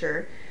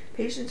fracture,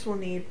 patients will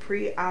need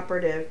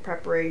preoperative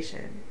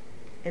preparation.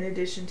 In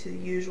addition to the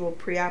usual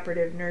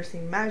preoperative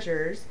nursing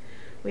measures,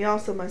 we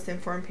also must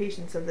inform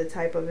patients of the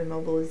type of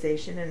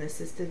immobilization and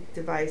assisted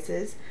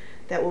devices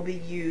that will be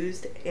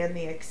used and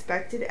the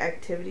expected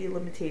activity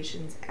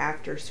limitations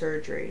after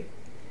surgery.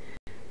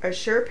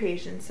 Assure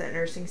patients that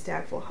nursing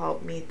staff will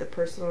help meet the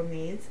personal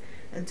needs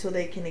until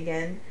they can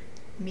again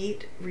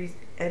meet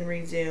and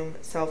resume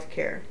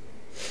self-care.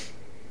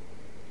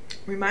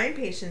 Remind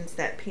patients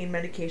that pain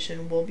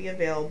medication will be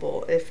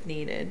available if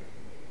needed.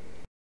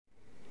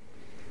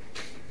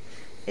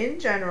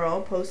 In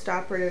general,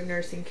 postoperative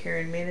nursing care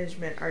and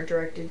management are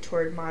directed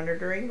toward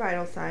monitoring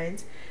vital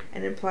signs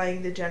and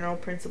applying the general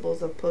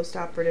principles of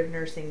postoperative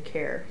nursing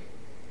care.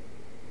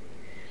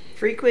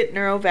 Frequent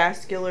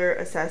neurovascular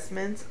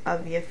assessments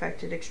of the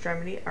affected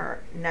extremity are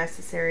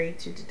necessary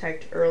to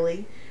detect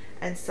early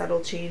and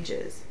subtle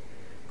changes.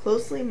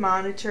 Closely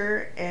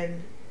monitor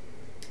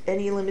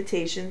any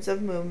limitations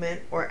of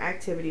movement or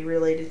activity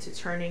related to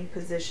turning,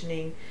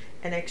 positioning,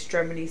 and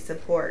extremity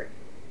support.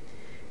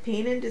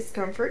 Pain and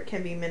discomfort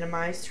can be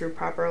minimized through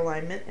proper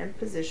alignment and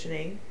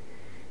positioning.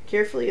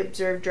 Carefully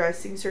observe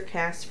dressings or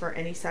casts for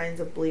any signs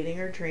of bleeding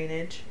or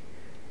drainage.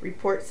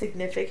 Report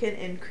significant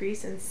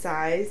increase in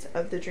size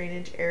of the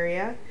drainage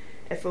area.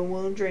 If a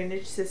wound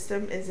drainage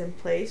system is in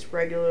place,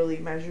 regularly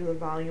measure the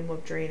volume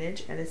of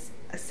drainage and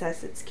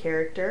assess its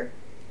character.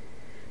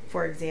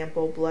 For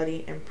example,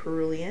 bloody and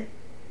purulent.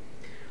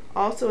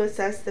 Also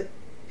assess the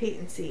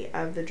patency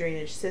of the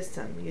drainage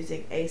system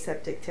using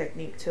aseptic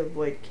technique to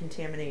avoid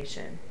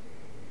contamination.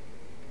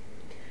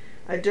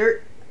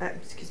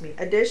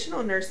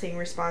 Additional nursing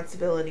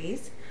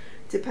responsibilities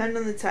depend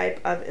on the type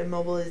of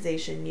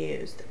immobilization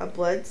used. A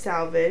blood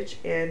salvage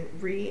and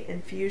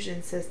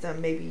re-infusion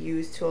system may be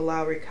used to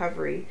allow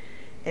recovery,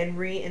 and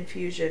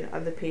re-infusion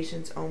of the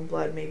patient's own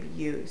blood may be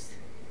used.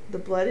 The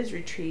blood is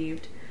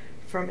retrieved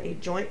from a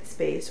joint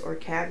space or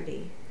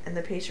cavity, and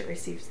the patient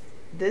receives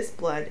this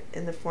blood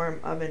in the form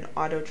of an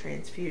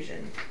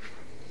autotransfusion.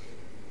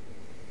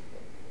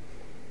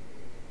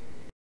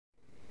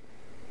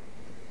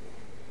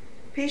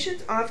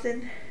 Patients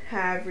often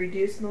have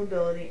reduced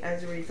mobility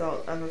as a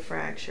result of a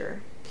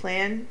fracture.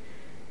 Plan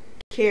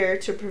care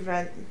to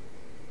prevent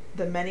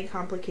the many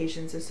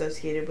complications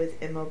associated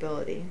with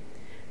immobility.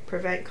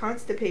 Prevent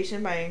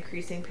constipation by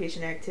increasing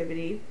patient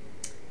activity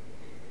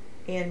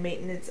and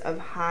maintenance of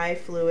high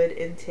fluid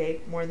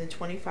intake, more than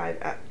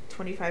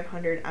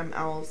 2,500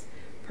 mLs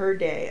per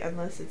day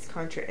unless it's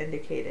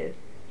contraindicated.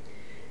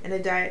 And a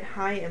diet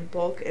high in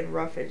bulk and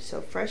roughage,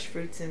 so fresh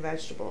fruits and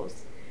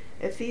vegetables.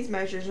 If these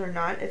measures are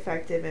not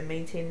effective in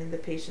maintaining the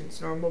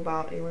patient's normal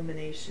bowel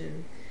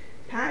elimination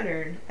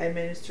pattern,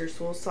 administer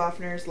stool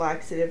softeners,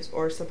 laxatives,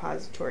 or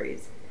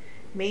suppositories.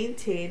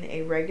 Maintain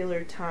a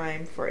regular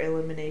time for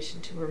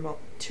elimination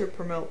to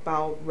promote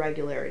bowel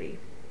regularity.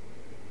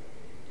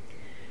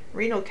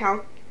 Renal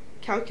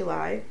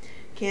calculi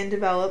can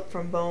develop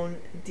from bone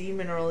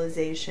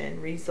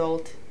demineralization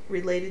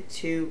related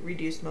to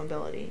reduced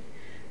mobility.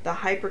 The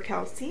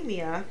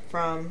hypercalcemia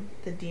from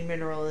the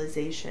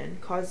demineralization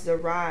causes a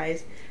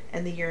rise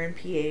in the urine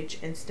pH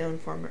and stone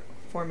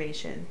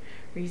formation,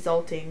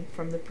 resulting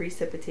from the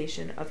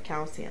precipitation of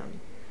calcium.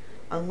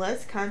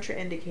 Unless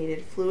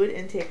contraindicated, fluid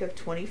intake of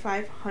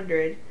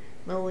 2,500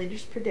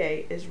 milliliters per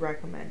day is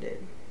recommended.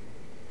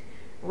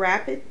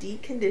 Rapid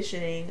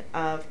deconditioning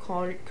of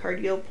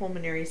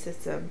cardiopulmonary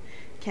system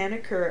can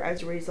occur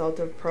as a result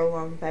of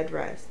prolonged bed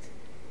rest,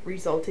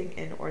 resulting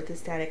in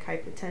orthostatic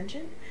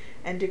hypotension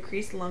and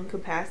decreased lung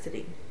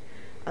capacity.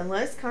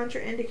 Unless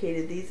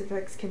contraindicated, these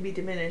effects can be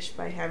diminished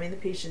by having the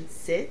patient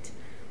sit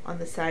on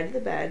the side of the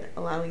bed,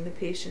 allowing the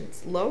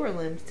patient's lower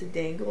limbs to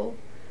dangle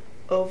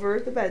over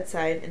the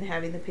bedside, and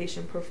having the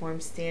patient perform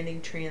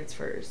standing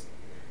transfers.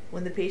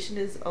 When the patient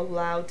is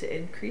allowed to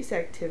increase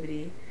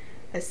activity,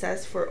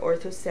 assess for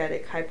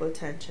orthostatic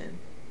hypotension.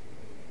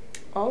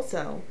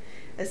 Also,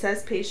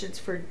 assess patients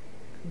for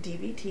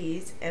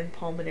DVTs and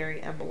pulmonary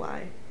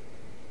emboli.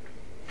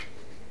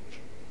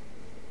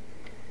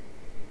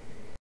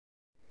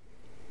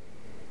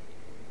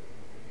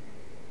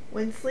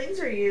 When slings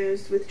are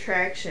used with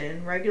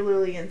traction,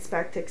 regularly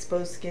inspect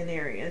exposed skin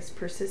areas.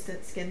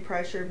 Persistent skin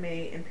pressure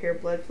may impair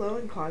blood flow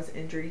and cause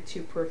injury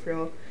to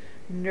peripheral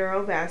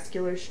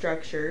neurovascular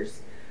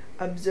structures.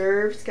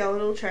 Observe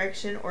skeletal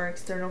traction or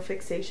external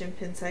fixation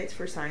pin sites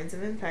for signs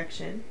of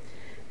infection.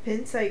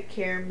 Pin site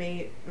care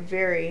may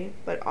vary,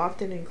 but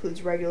often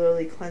includes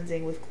regularly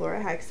cleansing with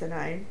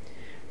chlorhexidine,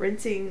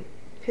 rinsing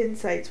pin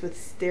sites with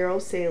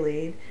sterile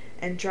saline,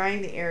 and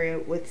drying the area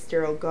with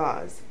sterile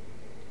gauze.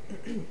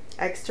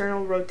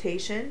 External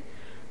rotation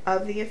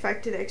of the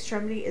affected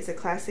extremity is a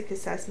classic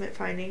assessment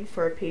finding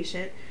for a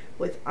patient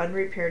with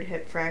unrepaired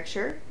hip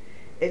fracture.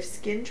 If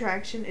skin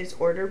traction is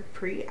ordered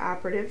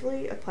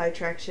pre-operatively, apply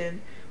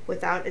traction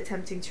without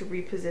attempting to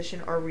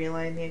reposition or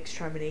realign the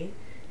extremity.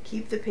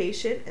 Keep the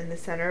patient in the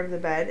center of the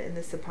bed in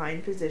the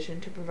supine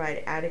position to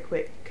provide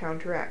adequate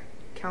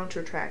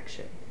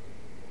countertraction.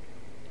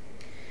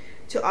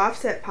 To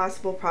offset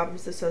possible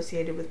problems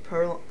associated with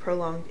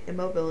prolonged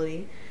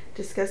immobility,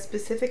 discuss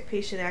specific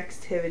patient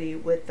activity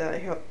with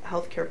the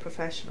healthcare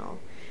professional.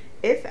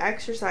 If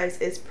exercise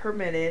is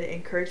permitted,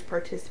 encourage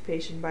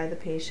participation by the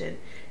patient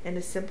in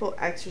a simple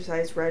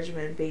exercise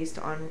regimen based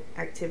on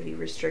activity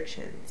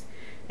restrictions.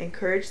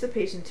 Encourage the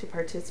patient to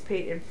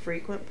participate in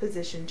frequent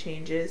position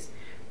changes,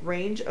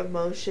 range of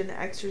motion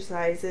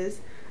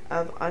exercises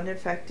of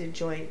unaffected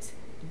joints,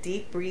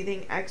 deep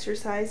breathing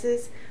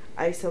exercises,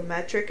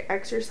 isometric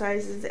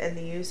exercises, and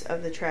the use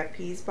of the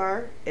trapeze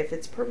bar, if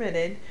it's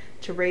permitted,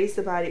 to raise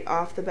the body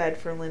off the bed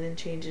for linen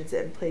changes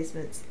and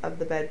placements of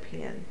the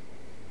bedpan.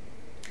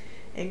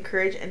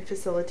 Encourage and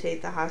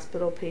facilitate the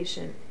hospital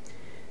patient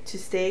to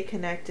stay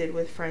connected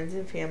with friends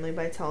and family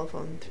by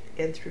telephone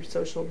and through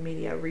social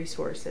media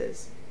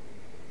resources.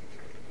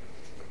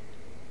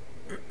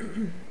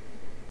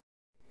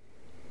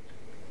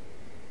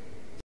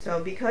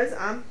 So because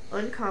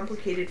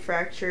uncomplicated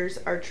fractures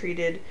are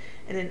treated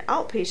in an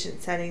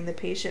outpatient setting, the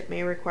patient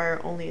may require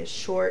only a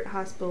short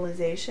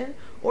hospitalization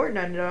or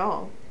none at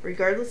all,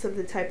 regardless of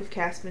the type of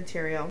cast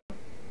material.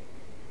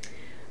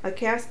 A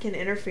cast can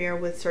interfere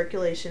with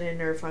circulation and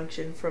nerve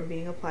function from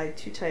being applied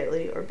too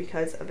tightly or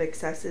because of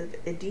excessive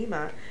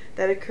edema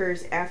that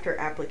occurs after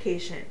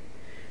application.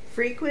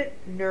 Frequent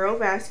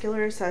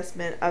neurovascular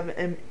assessment of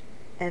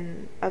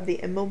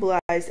the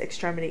immobilized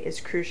extremity is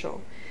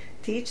crucial.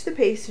 Teach the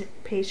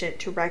patient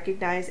to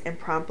recognize and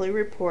promptly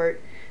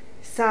report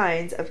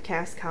signs of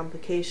cast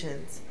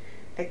complications.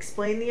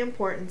 Explain the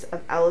importance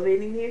of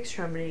elevating the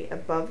extremity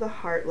above the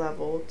heart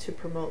level to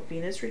promote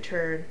venous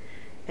return,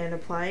 and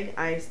applying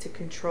ice to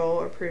control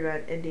or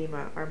prevent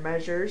edema are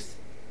measures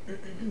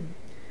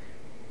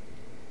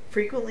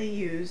frequently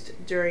used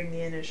during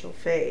the initial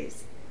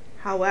phase.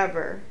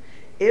 However,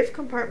 if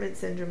compartment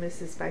syndrome is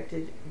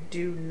suspected,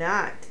 do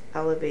not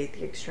elevate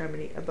the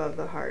extremity above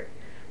the heart.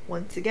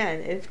 Once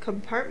again, if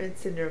compartment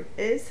syndrome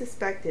is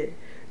suspected,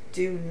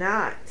 do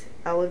not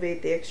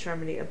elevate the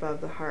extremity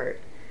above the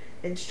heart.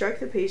 Instruct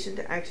the patient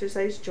to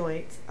exercise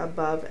joints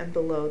above and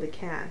below the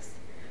cast.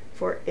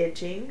 For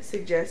itching,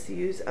 suggest the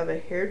use of a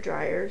hair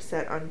dryer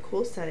set on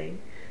cool setting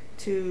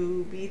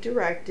to be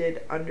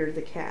directed under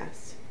the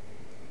cast.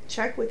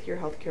 Check with your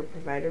healthcare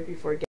provider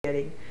before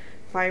getting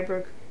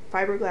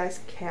fiberglass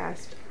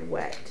cast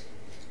wet.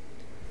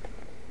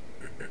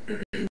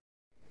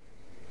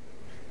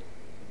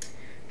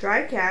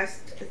 Dry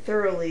cast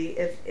thoroughly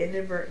if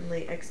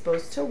inadvertently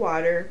exposed to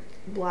water.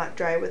 Blot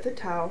dry with a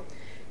towel.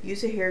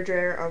 Use a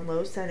hairdryer on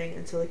low setting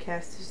until the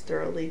cast is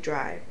thoroughly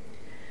dry.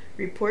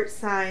 Report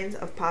signs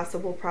of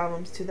possible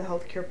problems to the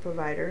healthcare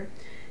provider.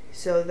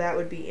 So that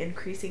would be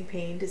increasing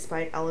pain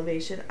despite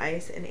elevation,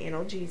 ice, and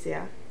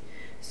analgesia.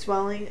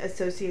 Swelling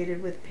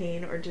associated with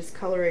pain or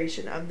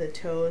discoloration of the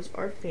toes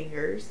or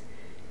fingers.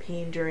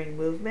 Pain during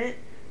movement.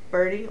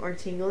 Burning or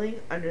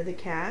tingling under the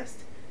cast.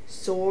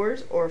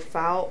 Sores or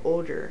foul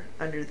odor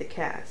under the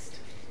cast.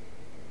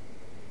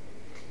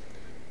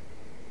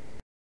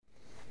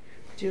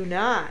 Do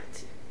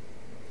not,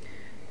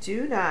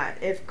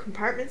 if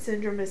compartment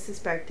syndrome is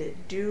suspected,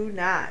 do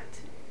not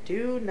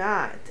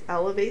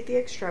elevate the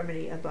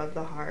extremity above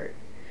the heart.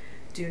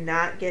 Do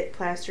not get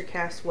plaster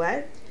cast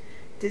wet.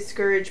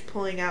 Discourage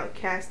pulling out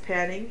cast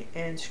padding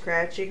and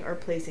scratching or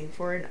placing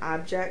foreign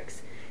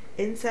objects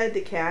inside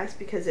the cast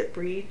because it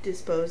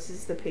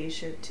predisposes the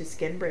patient to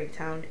skin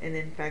breakdown and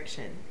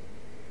infection.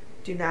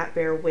 Do not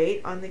bear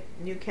weight on the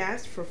new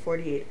cast for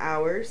 48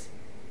 hours.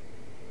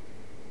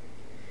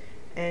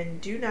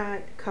 And do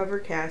not cover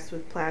cast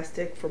with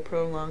plastic for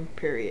prolonged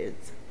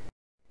periods.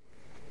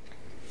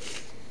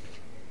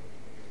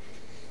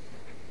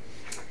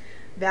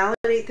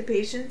 Validate the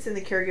patient's and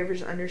the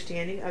caregiver's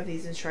understanding of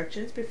these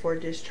instructions before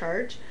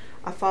discharge.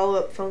 A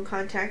follow-up phone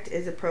contact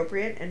is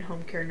appropriate and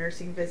home care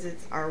nursing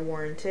visits are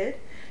warranted,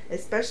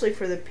 especially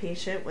for the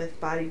patient with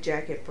body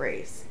jacket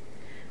brace.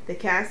 The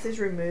cast is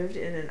removed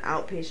in an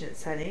outpatient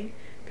setting.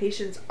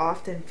 Patients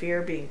often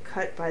fear being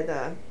cut by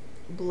the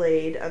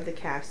blade of the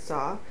cast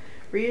saw.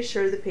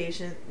 Reassure the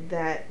patient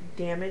that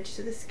damage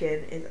to the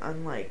skin is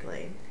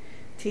unlikely.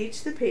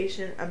 Teach the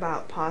patient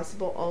about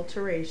possible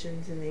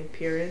alterations in the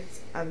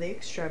appearance of the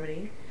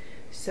extremity.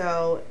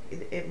 So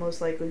it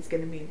most likely is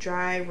going to be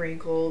dry,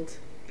 wrinkled,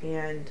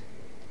 and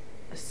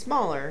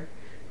smaller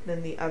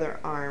than the other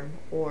arm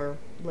or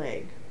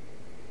leg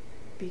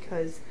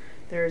because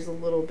there's a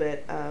little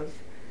bit of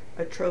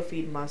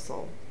atrophied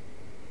muscle.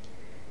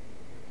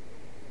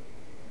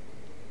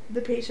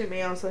 The patient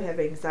may also have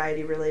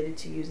anxiety related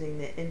to using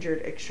the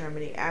injured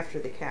extremity after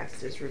the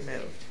cast is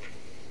removed.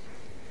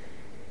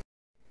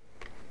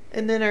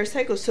 And then our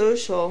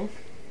psychosocial,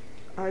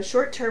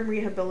 short-term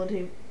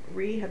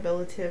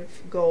rehabilitative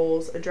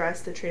goals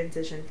address the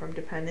transition from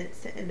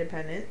dependence to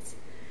independence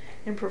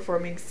in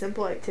performing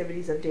simple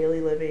activities of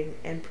daily living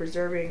and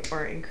preserving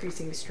or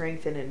increasing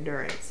strength and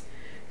endurance.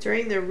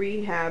 During the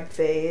rehab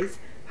phase,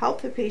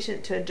 help the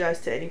patient to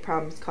adjust to any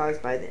problems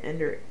caused by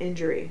the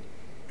injury.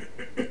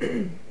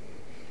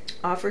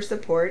 Offer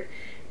support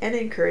and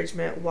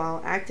encouragement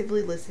while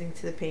actively listening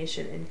to the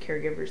patient and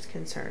caregiver's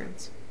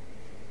concerns.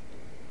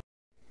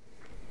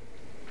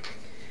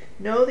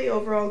 Know the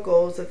overall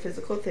goals of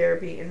physical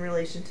therapy in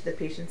relation to the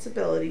patient's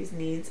abilities,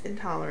 needs, and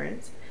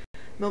tolerance.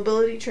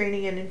 Mobility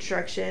training and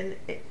instruction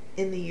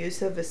in the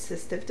use of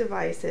assistive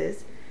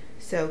devices,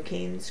 so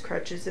canes,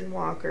 crutches, and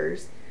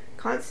walkers,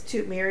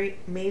 constitute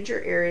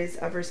major areas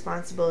of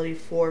responsibility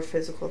for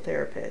physical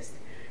therapists.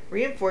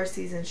 Reinforce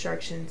these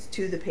instructions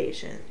to the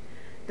patient.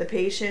 The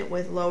patient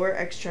with lower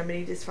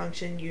extremity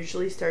dysfunction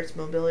usually starts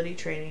mobility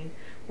training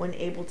when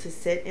able to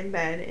sit in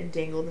bed and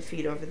dangle the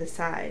feet over the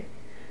side.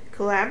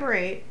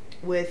 Collaborate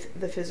with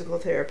the physical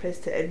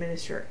therapist to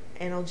administer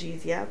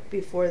analgesia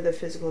before the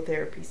physical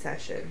therapy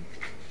session.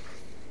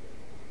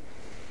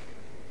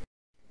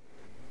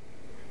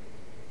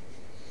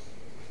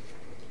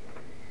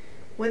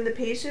 When the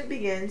patient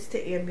begins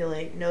to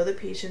ambulate, know the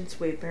patient's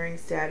weight-bearing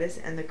status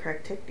and the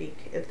correct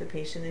technique if the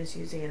patient is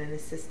using an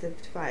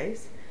assistive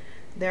device.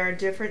 There are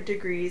different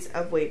degrees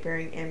of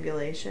weight-bearing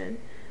ambulation.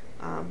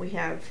 We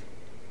have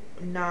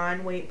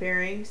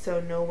non-weight-bearing,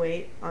 so no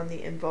weight on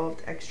the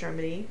involved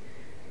extremity.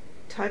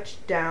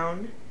 Touch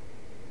down,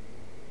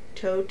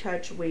 toe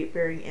touch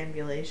weight-bearing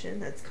ambulation,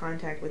 that's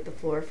contact with the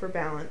floor for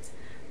balance,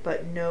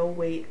 but no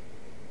weight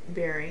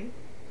bearing.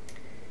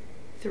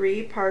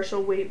 3,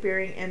 partial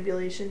weight-bearing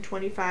ambulation,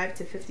 25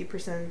 to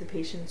 50% of the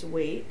patient's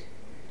weight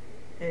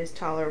is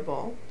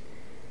tolerable.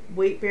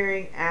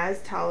 Weight-bearing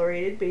as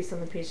tolerated based on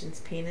the patient's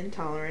pain and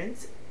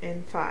tolerance.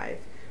 And 5,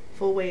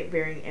 full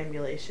weight-bearing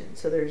ambulation,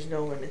 so there's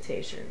no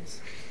limitations.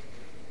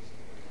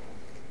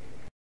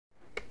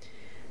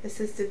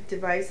 Assistive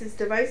devices.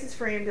 Devices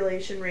for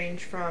ambulation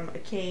range from a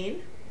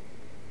cane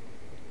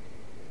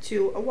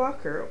to a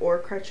walker or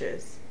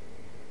crutches.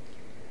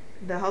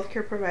 The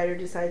healthcare provider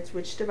decides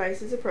which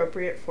device is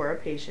appropriate for a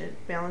patient,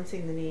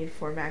 balancing the need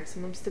for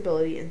maximum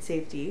stability and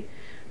safety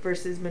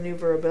versus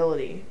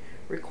maneuverability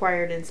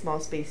required in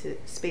small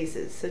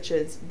spaces such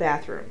as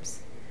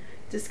bathrooms.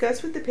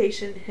 Discuss with the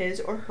patient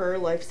his or her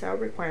lifestyle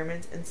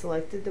requirements and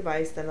select a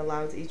device that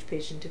allows each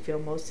patient to feel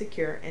most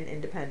secure and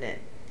independent.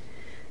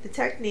 The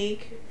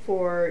technique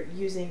for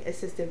using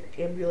assistive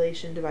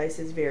ambulation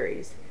devices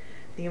varies.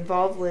 The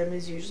involved limb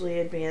is usually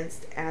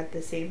advanced at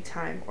the same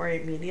time or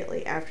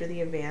immediately after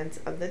the advance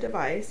of the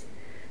device.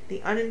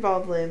 The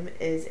uninvolved limb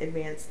is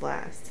advanced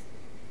last.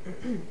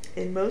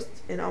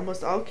 In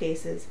almost all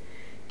cases,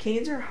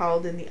 canes are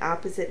held in the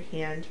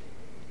hand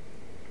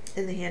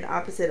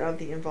opposite of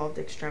the involved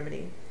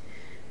extremity.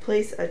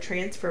 Place a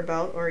transfer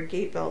belt or a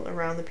gait belt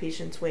around the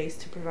patient's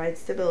waist to provide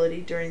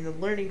stability during the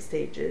learning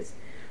stages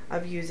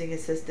of using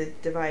assisted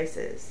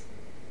devices.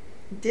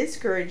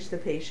 Discourage the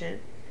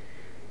patient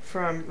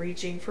from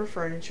reaching for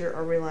furniture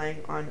or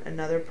relying on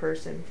another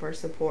person for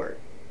support.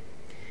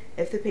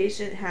 If the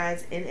patient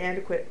has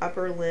inadequate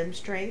upper limb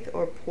strength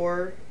or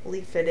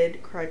poorly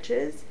fitted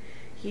crutches,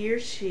 he or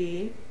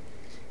she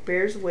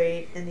bears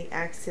weight in the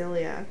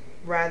axillae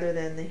rather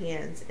than the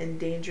hands,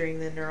 endangering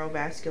the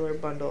neurovascular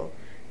bundle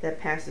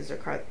that passes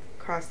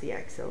across the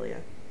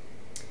axillae.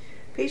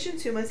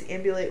 Patients who must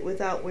ambulate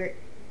without weight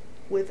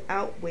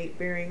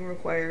bearing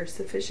require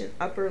sufficient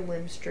upper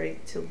limb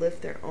strength to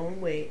lift their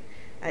own weight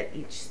at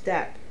each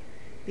step.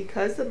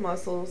 Because the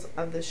muscles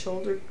of the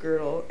shoulder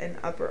girdle and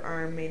upper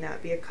arm may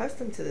not be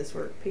accustomed to this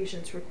work,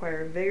 patients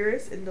require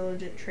vigorous and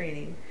diligent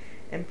training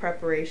and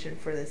preparation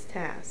for this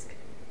task.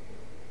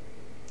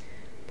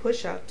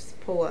 Push-ups,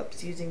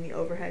 pull-ups using the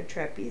overhead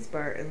trapeze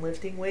bar and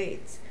lifting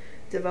weights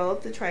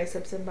develop the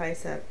triceps and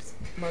biceps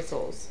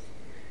muscles.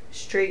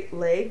 Straight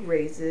leg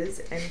raises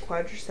and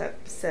quadricep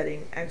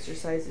setting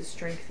exercises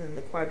strengthen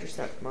the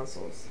quadricep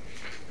muscles.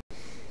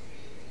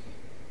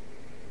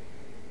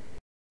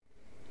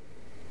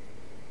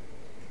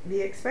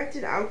 The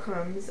expected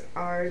outcomes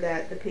are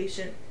that the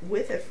patient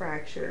with a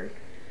fracture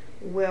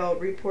will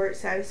report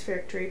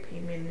satisfactory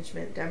pain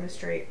management,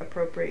 demonstrate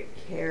appropriate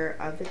care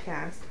of the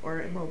cast or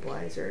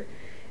immobilizer,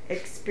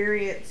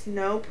 experience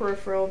no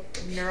peripheral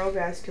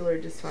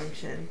neurovascular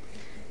dysfunction,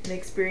 and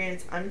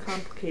experience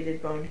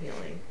uncomplicated bone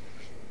healing.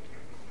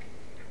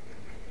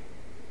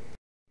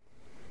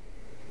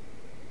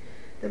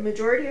 The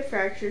majority of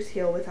fractures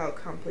heal without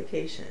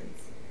complications.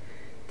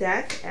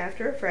 Death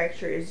after a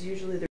fracture is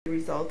usually the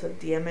result of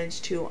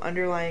damage to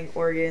underlying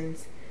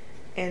organs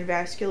and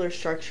vascular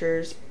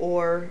structures,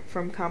 or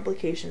from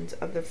complications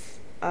of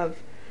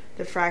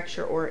the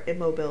fracture or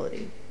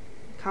immobility.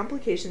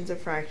 Complications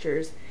of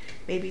fractures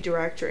may be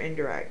direct or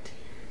indirect.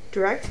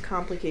 Direct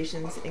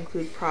complications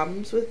include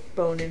problems with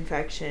bone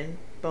infection,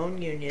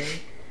 bone union,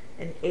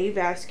 and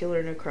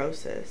avascular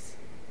necrosis.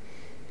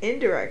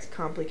 Indirect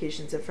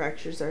complications of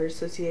fractures are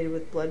associated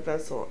with blood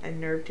vessel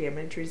and nerve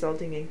damage,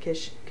 resulting in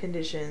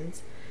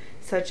conditions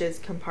such as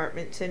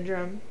compartment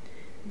syndrome,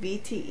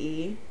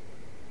 VTE,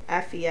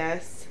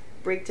 FES,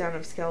 breakdown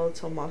of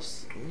skeletal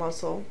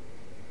muscle,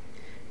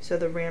 so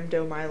the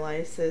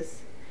rhabdomyolysis,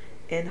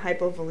 and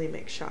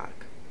hypovolemic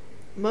shock.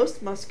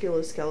 Most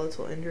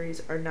musculoskeletal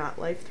injuries are not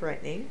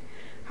life-threatening.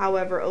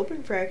 However,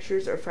 open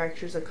fractures or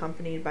fractures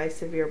accompanied by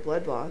severe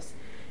blood loss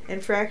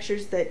and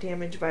fractures that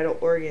damage vital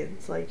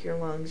organs like your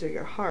lungs or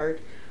your heart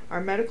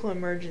are medical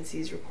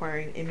emergencies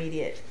requiring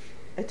immediate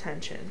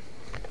attention.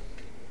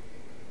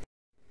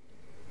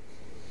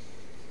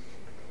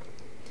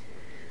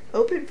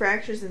 Open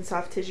fractures and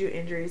soft tissue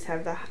injuries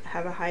have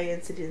a high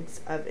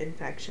incidence of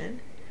infection.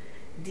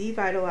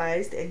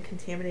 Devitalized and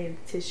contaminated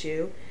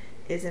tissue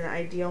is an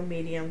ideal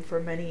medium for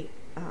many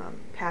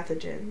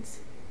pathogens.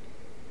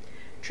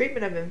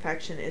 Treatment of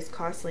infection is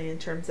costly in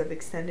terms of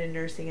extended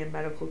nursing and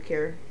medical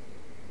care,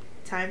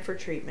 time for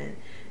treatment,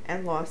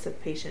 and loss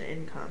of patient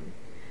income.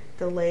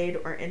 Delayed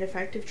or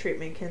ineffective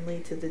treatment can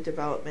lead to the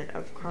development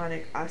of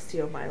chronic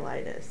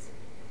osteomyelitis.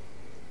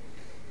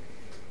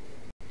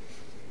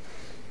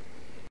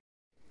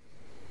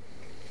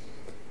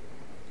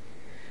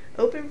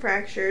 Open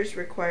fractures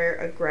require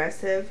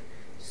aggressive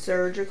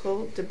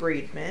surgical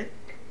debridement.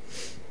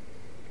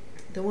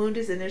 The wound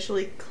is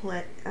initially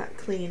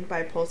cleaned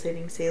by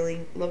pulsating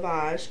saline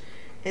lavage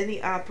in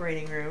the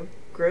operating room.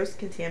 Gross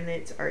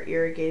contaminants are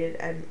irrigated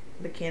and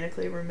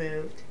mechanically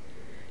removed.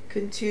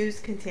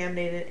 Contused,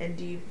 contaminated, and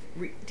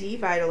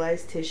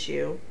devitalized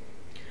tissue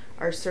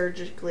are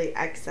surgically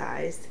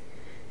excised.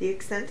 The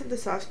extent of the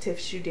soft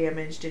tissue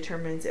damage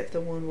determines if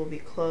the wound will be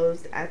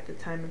closed at the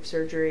time of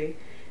surgery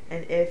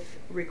and if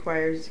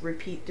requires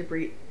repeat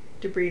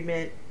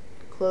debridement,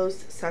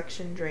 closed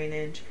suction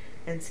drainage,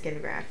 and skin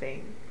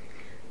grafting.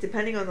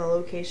 Depending on the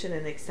location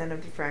and extent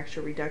of the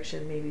fracture,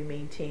 reduction may be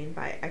maintained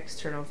by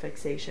external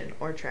fixation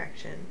or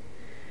traction.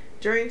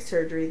 During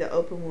surgery, the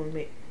open wound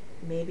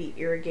may be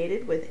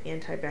irrigated with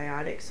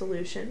antibiotic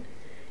solution.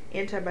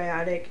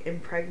 Antibiotic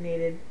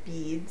impregnated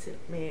beads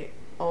may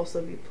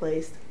also be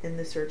placed in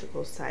the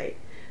surgical site.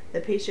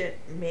 The patient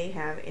may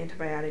have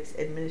antibiotics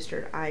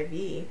administered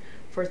IV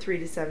for 3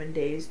 to 7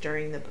 days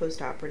during the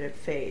postoperative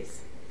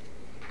phase.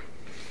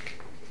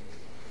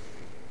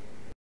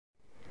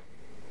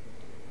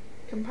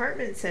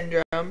 Compartment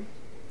syndrome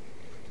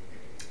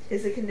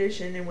is a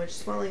condition in which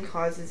swelling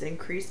causes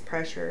increased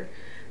pressure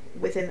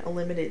within a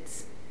limited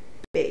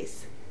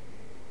space,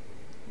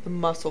 the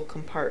muscle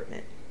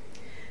compartment.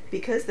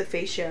 Because the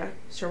fascia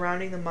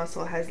surrounding the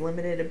muscle has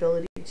limited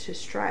ability to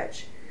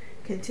stretch,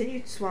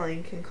 continued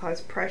swelling can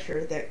cause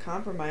pressure that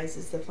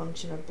compromises the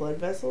function of blood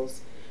vessels,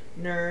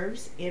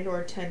 nerves,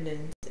 and/or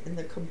tendons in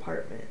the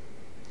compartment.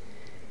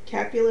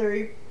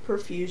 Capillary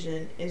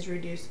perfusion is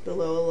reduced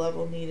below a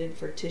level needed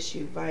for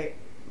tissue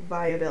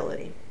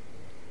viability.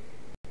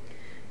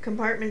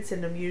 Compartment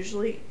syndrome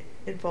usually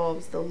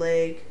involves the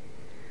leg,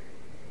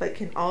 but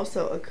can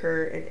also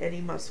occur in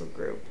any muscle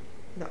group,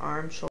 the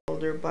arm,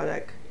 shoulder,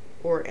 buttock,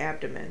 or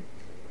abdomen.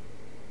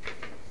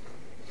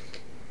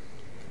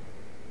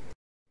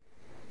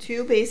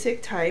 Two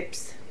basic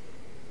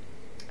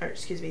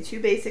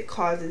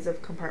causes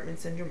of compartment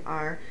syndrome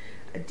are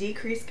a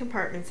decreased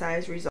compartment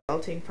size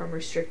resulting from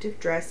restrictive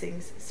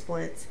dressings,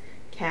 splints,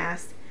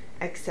 casts,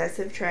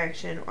 excessive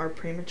traction, or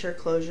premature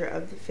closure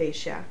of the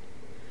fascia,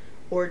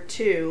 or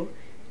 2,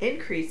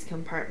 increased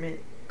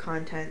compartment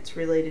contents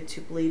related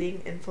to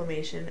bleeding,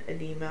 inflammation,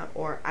 edema,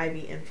 or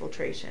IV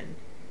infiltration.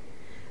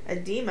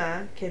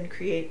 Edema can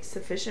create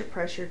sufficient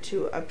pressure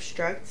to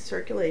obstruct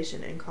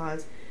circulation and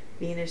cause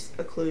venous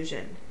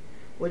occlusion,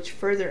 which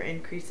further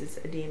increases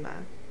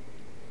edema.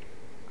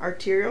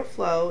 Arterial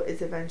flow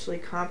is eventually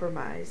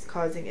compromised,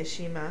 causing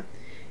ischemia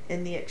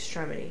in the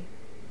extremity.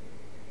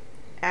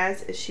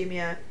 As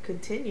ischemia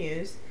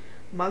continues,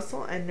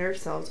 muscle and nerve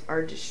cells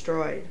are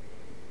destroyed.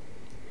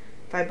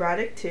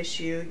 Fibrotic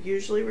tissue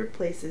usually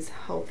replaces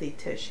healthy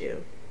tissue.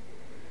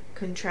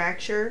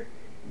 Contracture,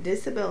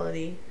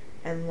 disability,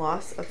 and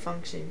loss of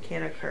function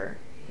can occur.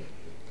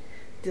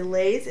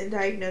 Delays in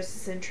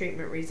diagnosis and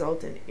treatment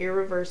result in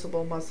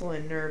irreversible muscle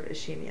and nerve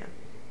ischemia.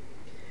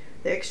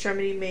 The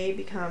extremity may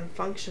become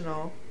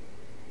functionally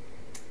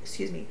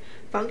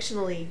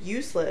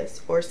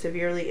useless or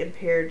severely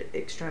impaired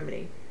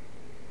extremity.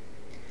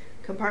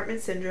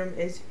 Compartment syndrome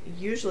is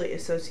usually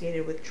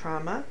associated with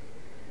trauma,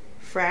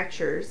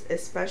 fractures,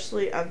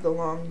 especially of the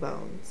long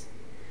bones,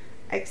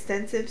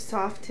 extensive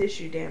soft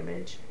tissue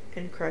damage,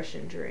 and crush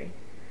injury.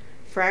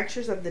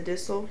 Fractures of the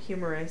distal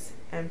humerus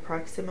and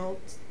proximal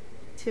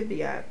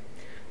tibia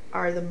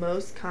are the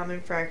most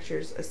common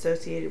fractures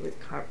associated with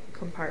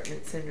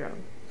compartment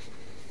syndrome?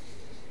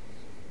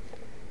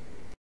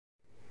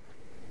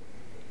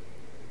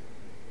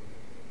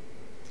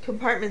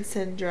 Compartment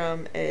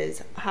syndrome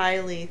is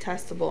highly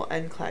testable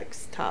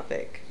NCLEX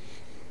topic,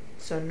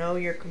 so know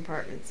your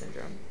compartment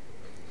syndrome.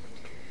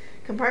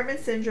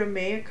 Compartment syndrome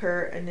may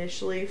occur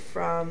initially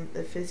from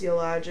the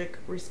physiologic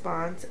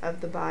response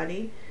of the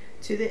body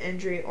to the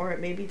injury, or it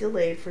may be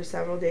delayed for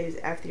several days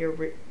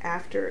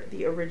after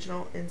the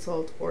original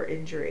insult or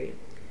injury.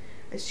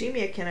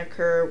 Ischemia can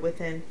occur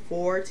within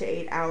 4 to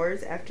 8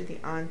 hours after the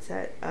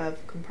onset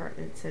of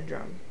compartment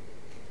syndrome.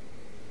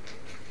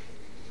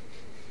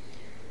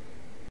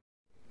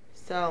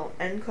 So,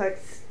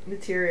 NCLEX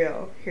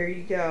material, here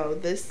you go.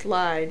 This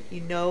slide,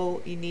 you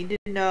need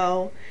to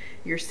know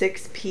your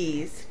 6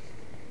 P's,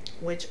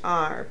 which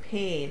are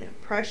pain,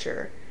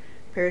 pressure,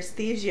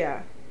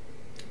 paresthesia,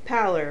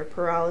 pallor,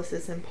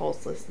 paralysis, and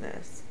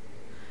pulselessness.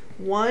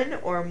 One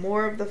or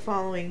more of the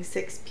following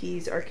 6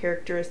 P's are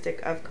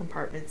characteristic of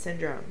compartment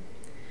syndrome.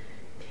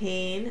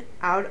 Pain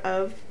out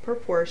of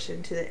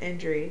proportion to the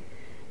injury,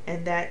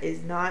 and that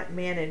is not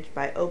managed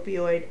by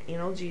opioid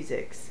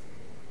analgesics,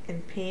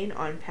 and pain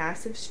on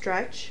passive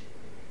stretch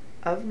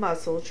of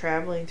muscle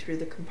traveling through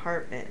the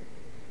compartment.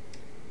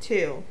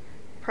 2.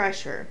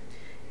 Pressure,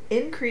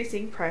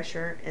 increasing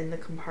pressure in the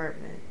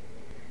compartment.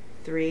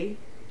 3.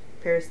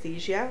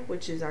 Paresthesia,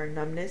 which is our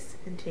numbness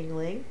and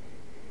tingling.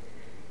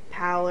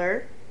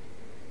 Pallor,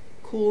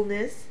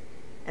 coolness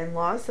and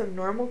loss of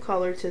normal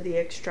color to the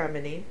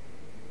extremity.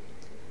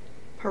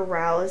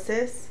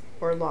 Paralysis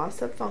or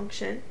loss of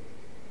function.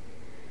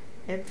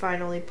 And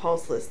finally,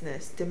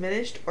 pulselessness,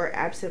 diminished or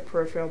absent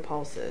peripheral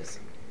pulses.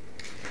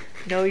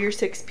 Know your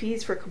 6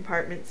 P's for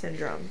compartment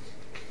syndrome.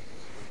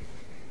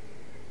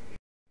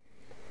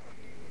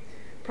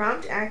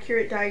 Prompt,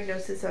 accurate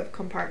diagnosis of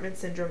compartment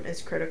syndrome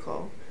is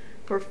critical.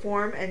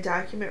 Perform and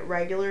document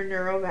regular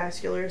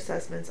neurovascular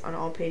assessments on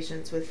all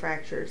patients with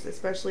fractures,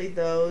 especially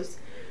those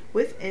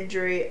with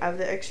injury of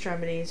the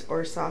extremities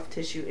or soft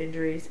tissue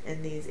injuries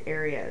in these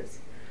areas.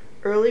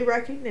 Early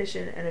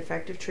recognition and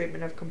effective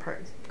treatment of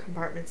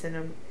compartment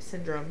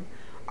syndrome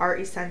are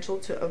essential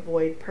to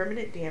avoid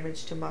permanent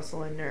damage to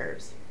muscle and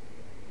nerves.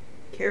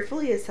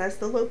 Carefully assess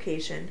the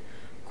location,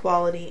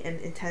 quality, and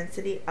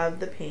intensity of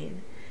the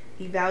pain.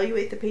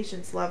 Evaluate the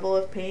patient's level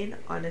of pain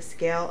on a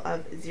scale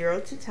of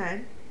 0 to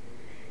 10.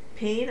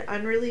 Pain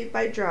unrelieved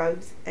by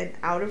drugs and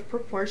out of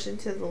proportion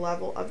to the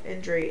level of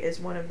injury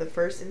is one of the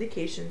first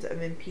indications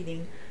of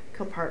impeding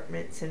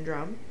compartment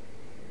syndrome.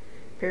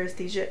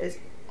 Paresthesia is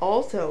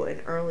also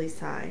an early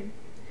sign.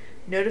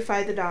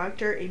 Notify the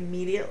doctor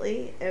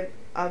immediately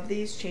of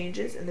these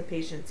changes in the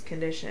patient's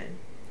condition.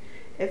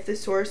 If the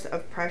source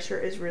of pressure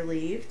is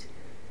relieved,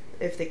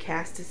 if the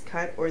cast is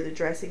cut or the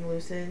dressing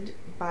loosened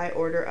by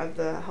order of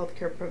the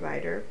healthcare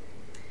provider,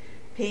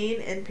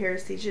 pain and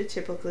paresthesia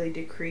typically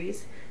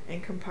decrease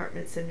and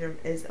compartment syndrome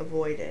is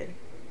avoided.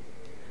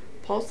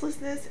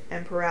 Pulselessness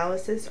and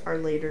paralysis are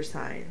later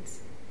signs.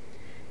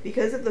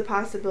 Because of the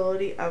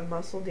possibility of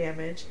muscle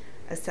damage,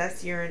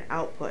 assess urine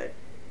output.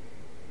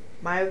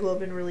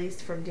 Myoglobin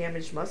released from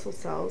damaged muscle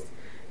cells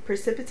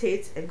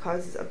precipitates and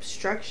causes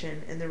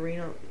obstruction in the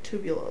renal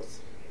tubules.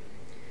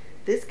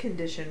 This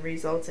condition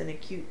results in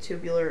acute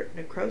tubular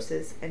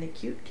necrosis and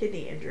acute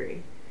kidney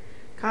injury.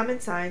 Common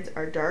signs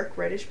are dark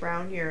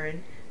reddish-brown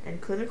urine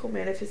and clinical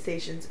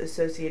manifestations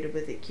associated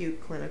with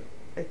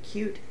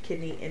acute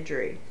kidney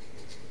injury.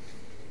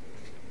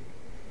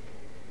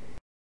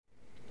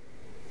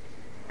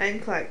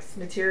 NCLEX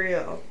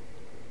material.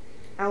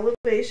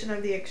 Elevation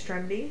of the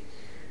extremity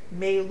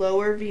may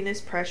lower venous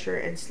pressure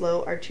and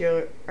slow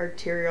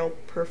arterial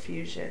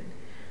perfusion.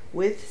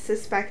 With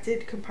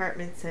suspected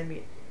compartment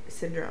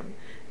syndrome,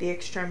 the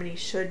extremity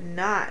should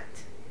not,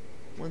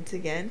 once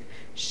again,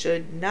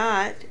 should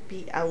not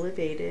be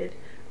elevated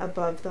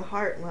above the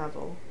heart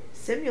level.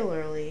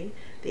 Similarly,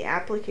 the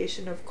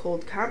application of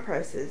cold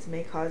compresses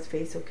may cause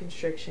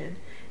vasoconstriction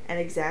and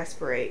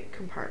exacerbate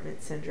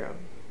compartment syndrome.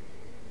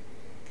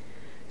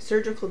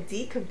 Surgical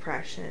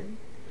decompression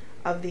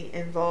of the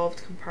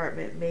involved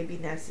compartment may be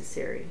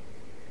necessary.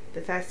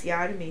 The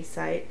fasciotomy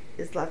site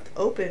is left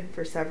open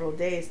for several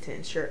days to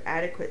ensure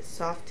adequate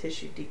soft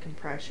tissue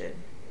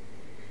decompression.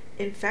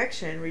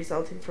 Infection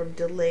resulting from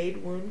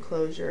delayed wound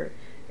closure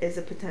is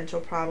a potential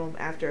problem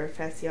after a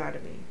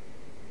fasciotomy.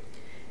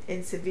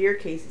 In severe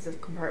cases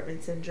of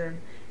compartment syndrome,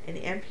 an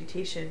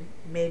amputation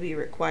may be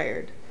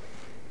required.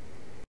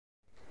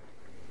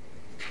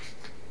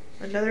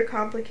 Another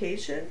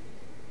complication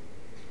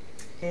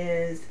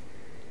is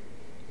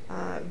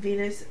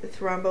venous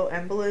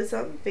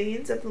thromboembolism.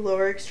 Veins of the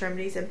lower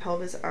extremities and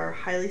pelvis are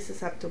highly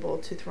susceptible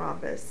to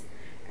thrombus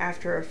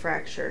after a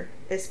fracture,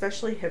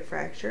 especially hip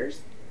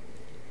fractures.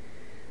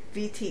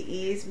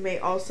 VTEs may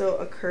also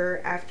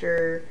occur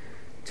after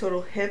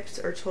total hips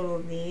or total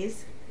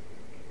knees.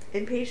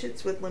 In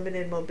patients with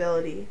limited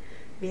mobility,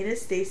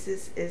 venous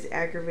stasis is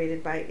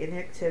aggravated by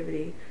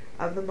inactivity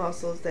of the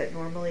muscles that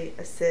normally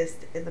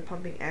assist in the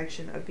pumping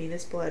action of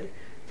venous blood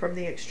from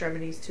the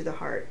extremities to the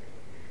heart.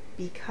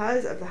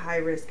 Because of the high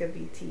risk of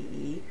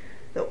VTE,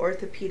 the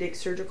orthopedic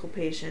surgical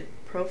patient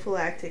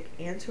prophylactic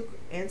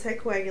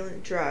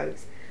anticoagulant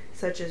drugs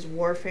such as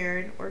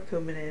warfarin or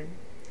Coumadin,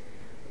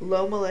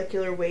 low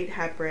molecular weight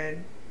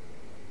heparin,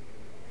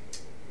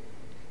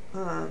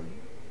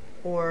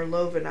 or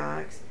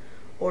Lovenox,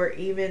 or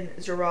even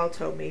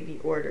Xarelto may be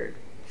ordered.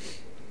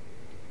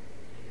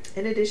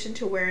 In addition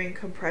to wearing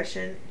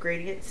compression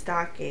gradient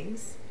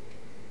stockings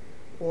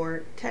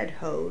or TED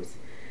hose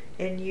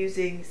and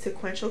using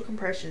sequential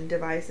compression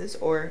devices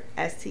or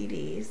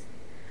SCDs,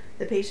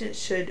 the patient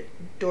should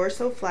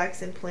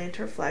dorsoflex and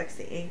plantar flex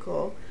the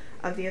ankle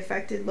of the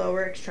affected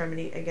lower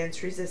extremity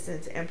against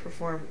resistance and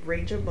perform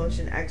range of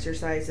motion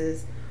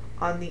exercises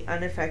on the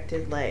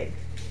unaffected leg.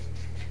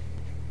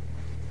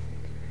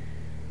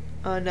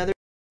 Another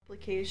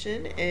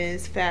complication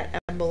is fat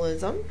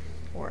embolism,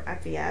 or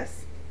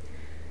FES.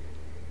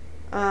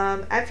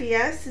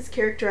 FES is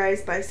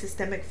characterized by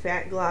systemic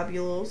fat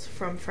globules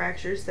from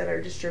fractures that are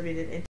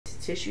distributed into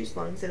tissues,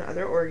 lungs, and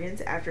other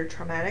organs after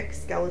traumatic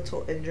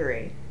skeletal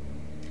injury.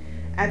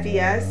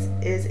 FES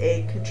is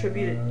a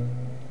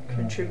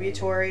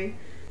contributory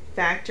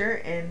factor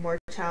in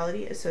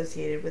mortality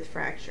associated with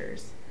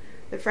fractures.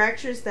 The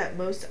fractures that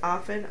most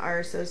often are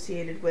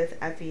associated with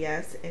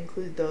FES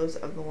include those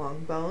of the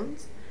long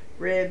bones,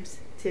 ribs,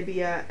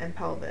 tibia, and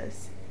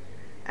pelvis.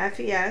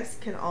 FES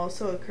can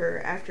also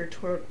occur after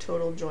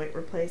total joint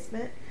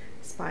replacement,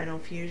 spinal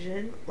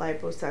fusion,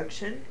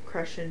 liposuction,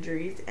 crush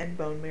injuries, and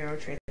bone marrow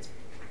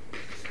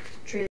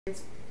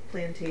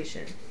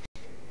transplantation.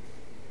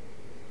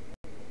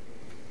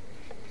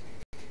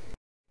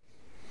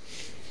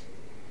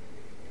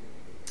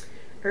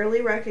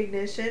 Early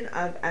recognition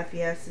of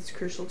FES is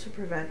crucial to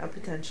prevent a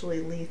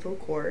potentially lethal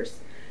course.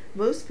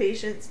 Most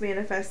patients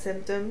manifest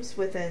symptoms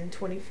within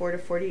 24 to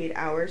 48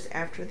 hours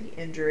after the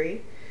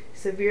injury.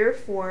 Severe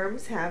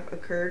forms have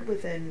occurred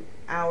within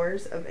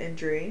hours of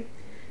injury.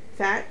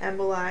 Fat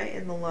emboli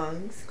in the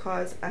lungs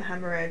cause a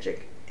hemorrhagic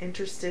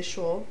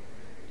interstitial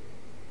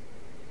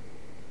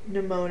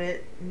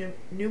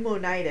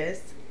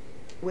pneumonitis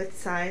with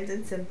signs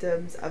and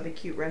symptoms of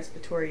acute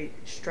respiratory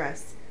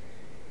distress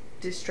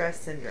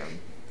syndrome,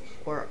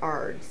 or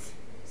ARDS,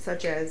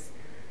 such as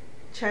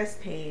chest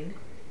pain,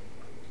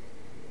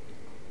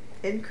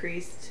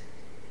 increased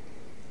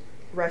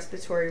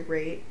respiratory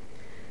rate,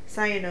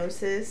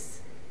 cyanosis,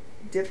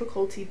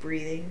 difficulty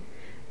breathing,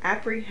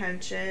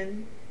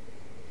 apprehension,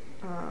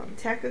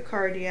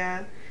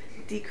 tachycardia,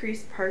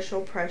 decreased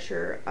partial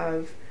pressure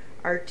of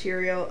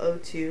arterial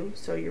O2,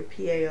 so your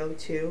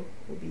PaO2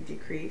 will be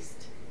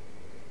decreased.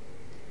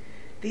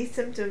 These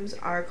symptoms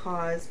are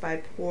caused by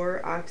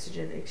poor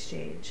oxygen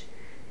exchange.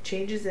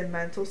 Changes in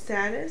mental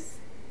status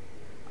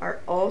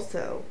are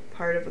also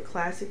part of a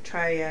classic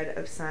triad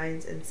of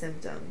signs and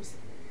symptoms.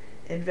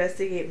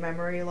 Investigate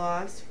memory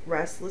loss,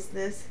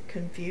 restlessness,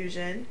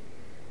 confusion,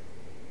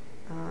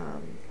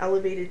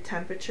 elevated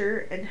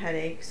temperature, and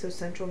headache, so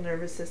central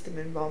nervous system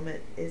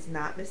involvement is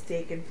not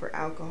mistaken for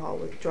alcohol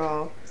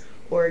withdrawal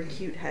or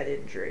acute head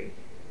injury.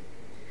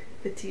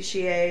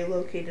 Petechiae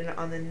located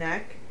on the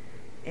neck,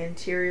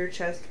 anterior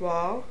chest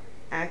wall,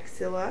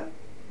 axilla,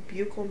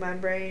 buccal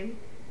membrane,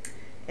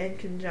 and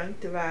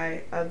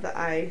conjunctivae of the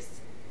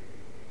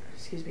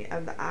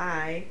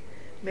eye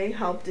may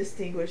help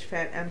distinguish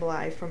fat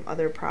emboli from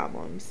other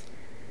problems.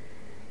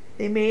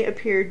 They may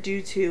appear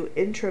due to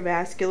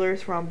intravascular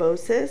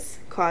thrombosis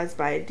caused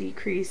by a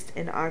decrease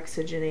in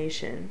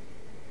oxygenation.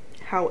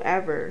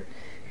 However,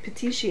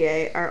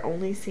 petechiae are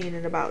only seen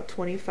in about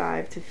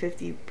 25 to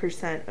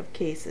 50% of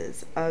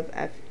cases of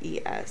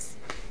FES.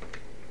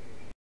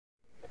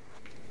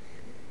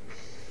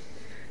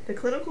 The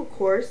clinical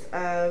course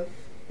of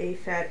a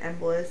fat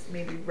embolus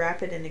may be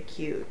rapid and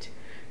acute.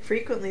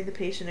 Frequently, the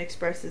patient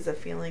expresses a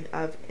feeling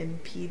of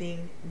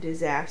impending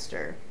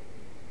disaster.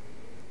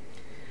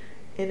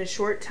 In a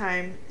short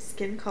time,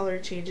 skin color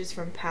changes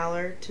from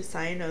pallor to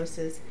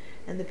cyanosis,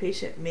 and the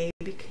patient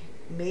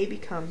may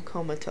become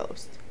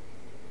comatose.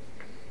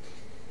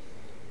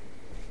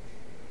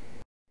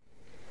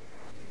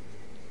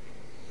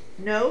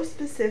 No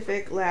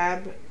specific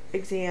lab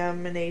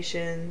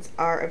examinations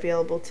are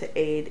available to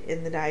aid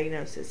in the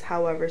diagnosis.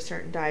 However,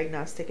 certain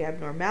diagnostic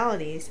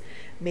abnormalities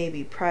may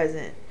be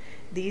present.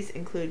 These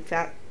include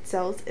fat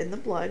cells in the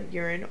blood,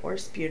 urine, or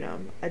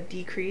sputum, a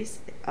decrease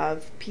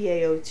of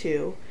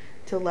PaO2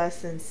 to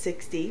less than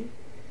 60,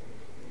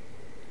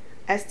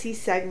 ST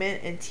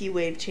segment and T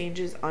wave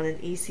changes on an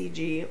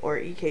ECG or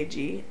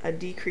EKG, a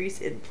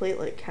decrease in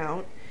platelet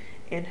count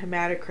and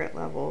hematocrit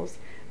levels,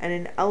 and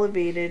an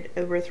elevated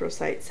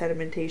erythrocyte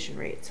sedimentation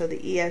rate. So the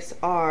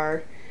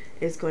ESR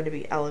is going to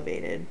be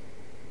elevated.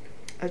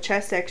 A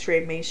chest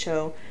x-ray may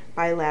show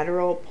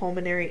bilateral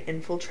pulmonary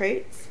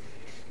infiltrates.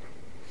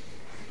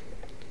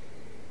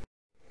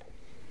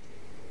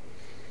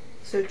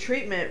 So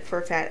treatment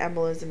for fat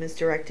embolism is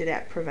directed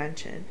at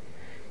prevention.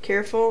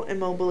 Careful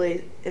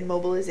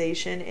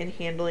immobilization and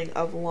handling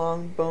of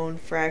long bone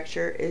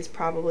fracture is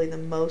probably the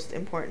most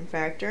important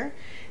factor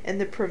in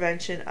the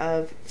prevention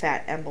of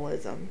fat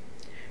embolism.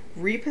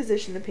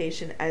 Reposition the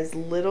patient as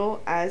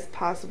little as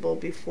possible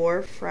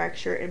before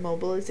fracture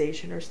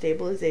immobilization or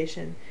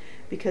stabilization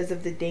because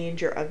of the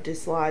danger of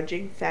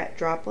dislodging fat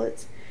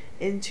droplets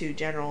into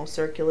general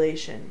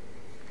circulation.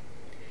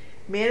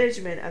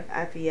 Management of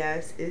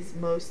FES is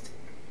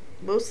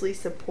mostly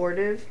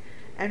supportive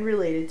and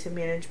related to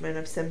management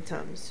of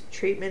symptoms.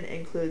 Treatment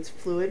includes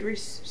fluid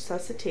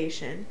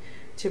resuscitation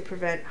to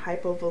prevent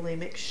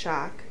hypovolemic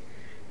shock,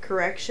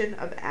 correction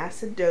of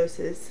acid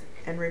doses,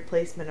 and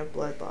replacement of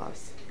blood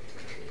loss.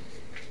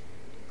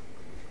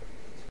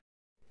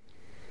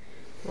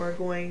 We're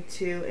going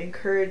to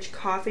encourage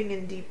coughing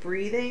and deep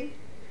breathing,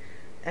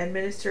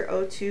 administer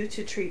O2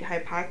 to treat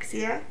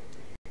hypoxia.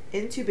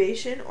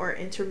 Intubation or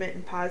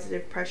intermittent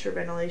positive pressure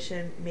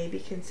ventilation may be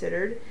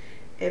considered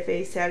if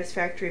a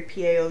satisfactory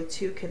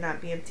PaO2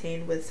 cannot be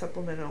obtained with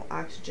supplemental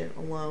oxygen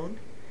alone.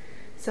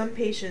 Some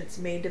patients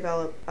may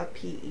develop a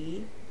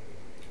PE,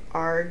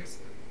 ARDS,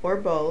 or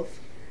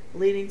both,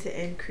 leading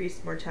to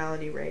increased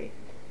mortality rate.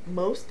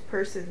 Most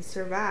persons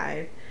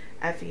survive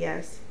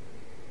FES,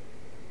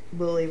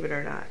 believe it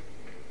or not.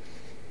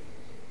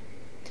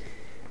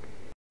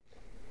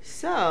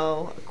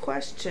 So, a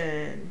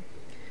question.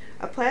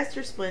 A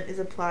plaster splint is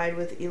applied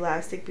with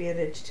elastic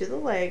bandage to the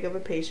leg of a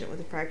patient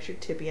with a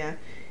fractured tibia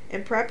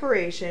in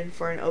preparation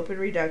for an open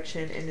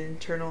reduction and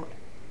internal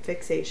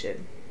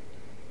fixation.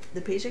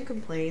 The patient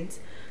complains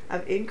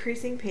of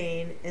increasing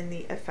pain in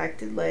the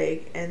affected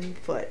leg and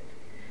foot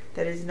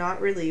that is not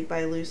relieved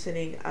by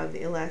loosening of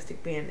the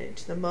elastic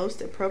bandage. The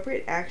most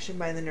appropriate action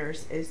by the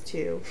nurse is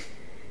to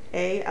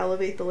A.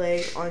 Elevate the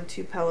leg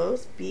onto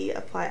pillows. B.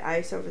 Apply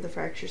ice over the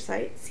fracture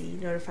site. C.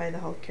 Notify the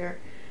healthcare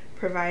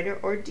provider.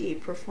 Or D.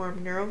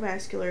 Perform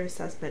neurovascular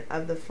assessment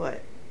of the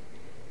foot.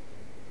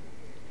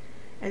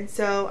 And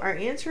so our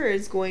answer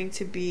is going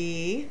to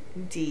be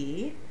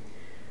D.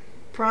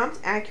 Prompt,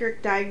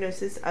 accurate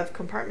diagnosis of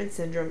compartment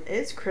syndrome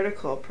is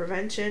critical.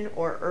 Prevention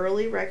or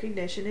early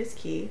recognition is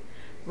key.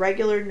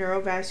 Regular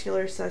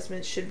neurovascular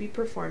assessments should be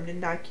performed and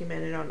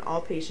documented on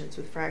all patients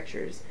with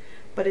fractures,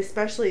 but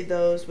especially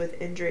those with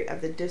injury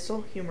of the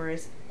distal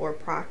humerus or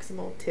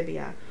proximal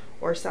tibia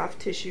or soft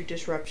tissue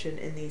disruption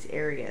in these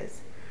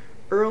areas.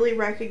 Early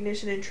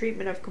recognition and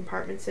treatment of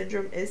compartment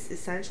syndrome is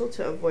essential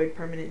to avoid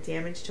permanent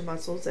damage to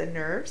muscles and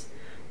nerves.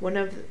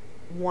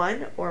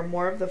 One or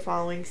more of the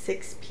following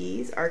 6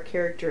 P's are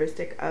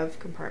characteristic of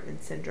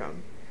compartment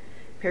syndrome: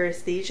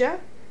 paresthesia,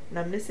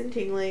 numbness and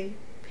tingling,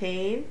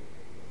 pain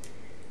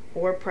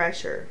or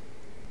pressure,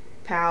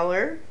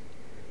 pallor,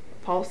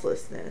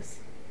 pulselessness,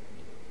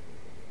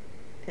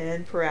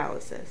 and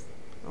paralysis.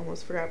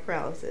 Almost forgot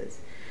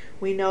paralysis.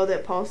 We know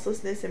that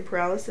pulselessness and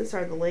paralysis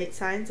are the late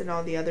signs and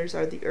all the others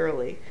are the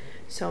early.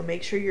 So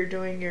make sure you're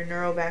doing your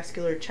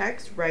neurovascular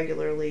checks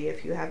regularly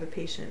if you have a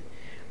patient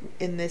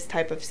in this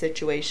type of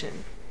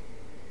situation.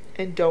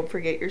 And don't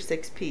forget your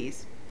 6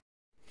 P's.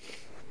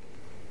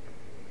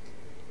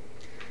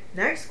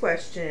 Next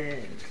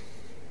question.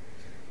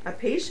 A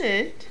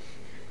patient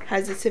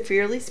has a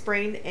severely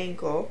sprained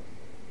ankle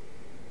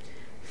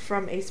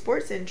from a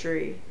sports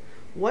injury.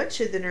 What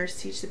should the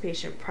nurse teach the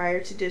patient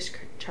prior to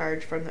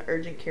discharge from the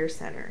urgent care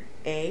center?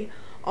 A.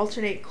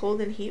 Alternate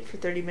cold and heat for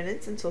 30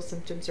 minutes until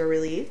symptoms are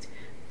relieved.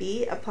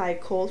 B. Apply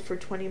cold for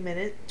 20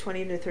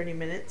 to 30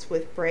 minutes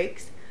with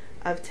breaks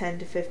of 10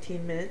 to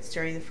 15 minutes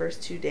during the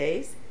first 2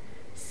 days.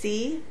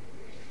 C.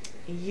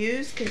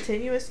 Use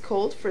continuous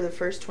cold for the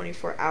first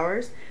 24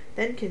 hours,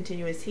 then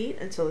continuous heat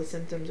until the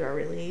symptoms are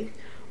relieved.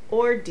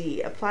 Or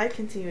D. Apply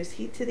continuous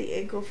heat to the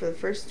ankle for the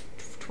first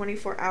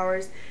 24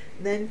 hours,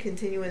 then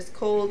continuous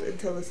cold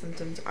until the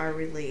symptoms are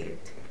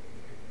relieved.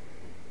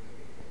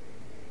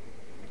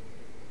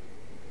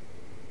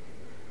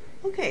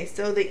 Okay,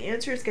 so the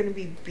answer is going to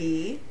be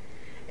B.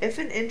 If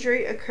an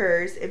injury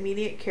occurs,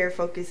 immediate care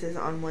focuses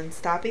on 1.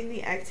 Stopping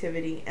the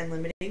activity and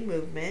limiting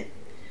movement.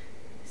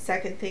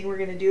 Second thing we're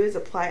going to do is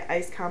apply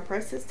ice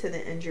compresses to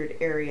the injured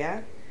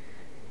area.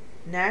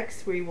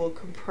 Next, we will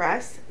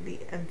compress the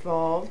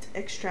involved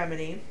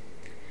extremity.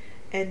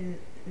 And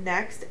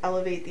next,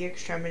 elevate the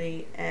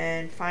extremity.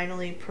 And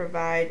finally,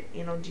 provide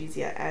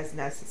analgesia as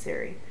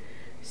necessary.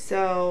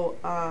 So,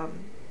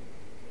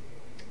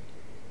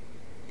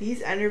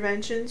 these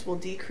interventions will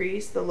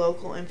decrease the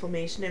local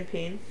inflammation and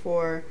pain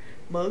for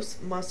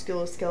most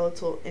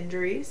musculoskeletal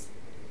injuries.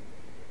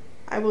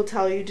 I will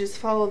tell you, just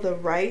follow the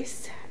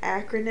RICE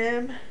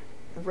acronym: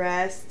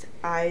 rest,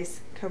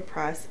 ice,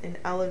 compress, and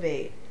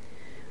elevate.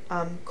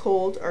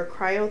 Cold or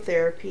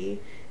cryotherapy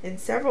in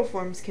several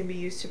forms can be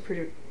used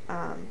to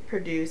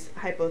produce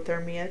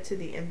hypothermia to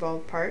the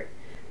involved part.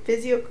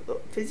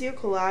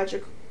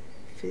 Physiologic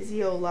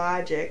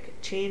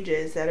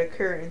changes that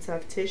occur in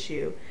soft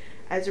tissue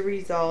as a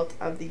result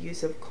of the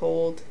use of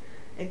cold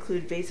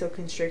include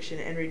vasoconstriction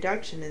and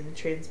reduction in the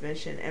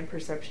transmission and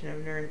perception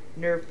of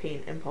nerve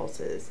pain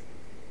impulses.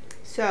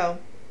 So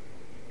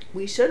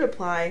we should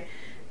apply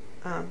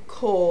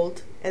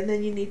cold, and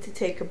then you need to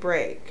take a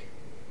break,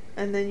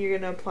 and then you're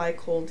going to apply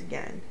cold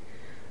again.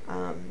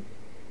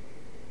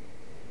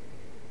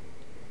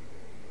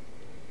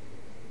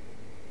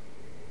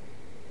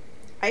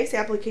 Ice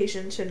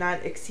application should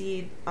not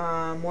exceed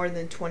more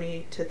than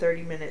 20 to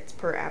 30 minutes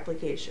per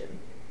application.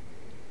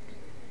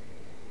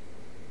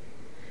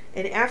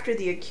 And after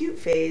the acute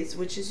phase,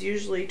 which is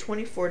usually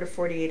 24 to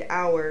 48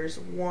 hours,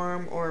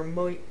 warm or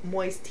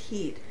moist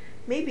heat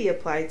may be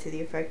applied to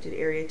the affected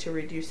area to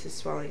reduce the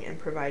swelling and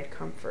provide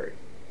comfort.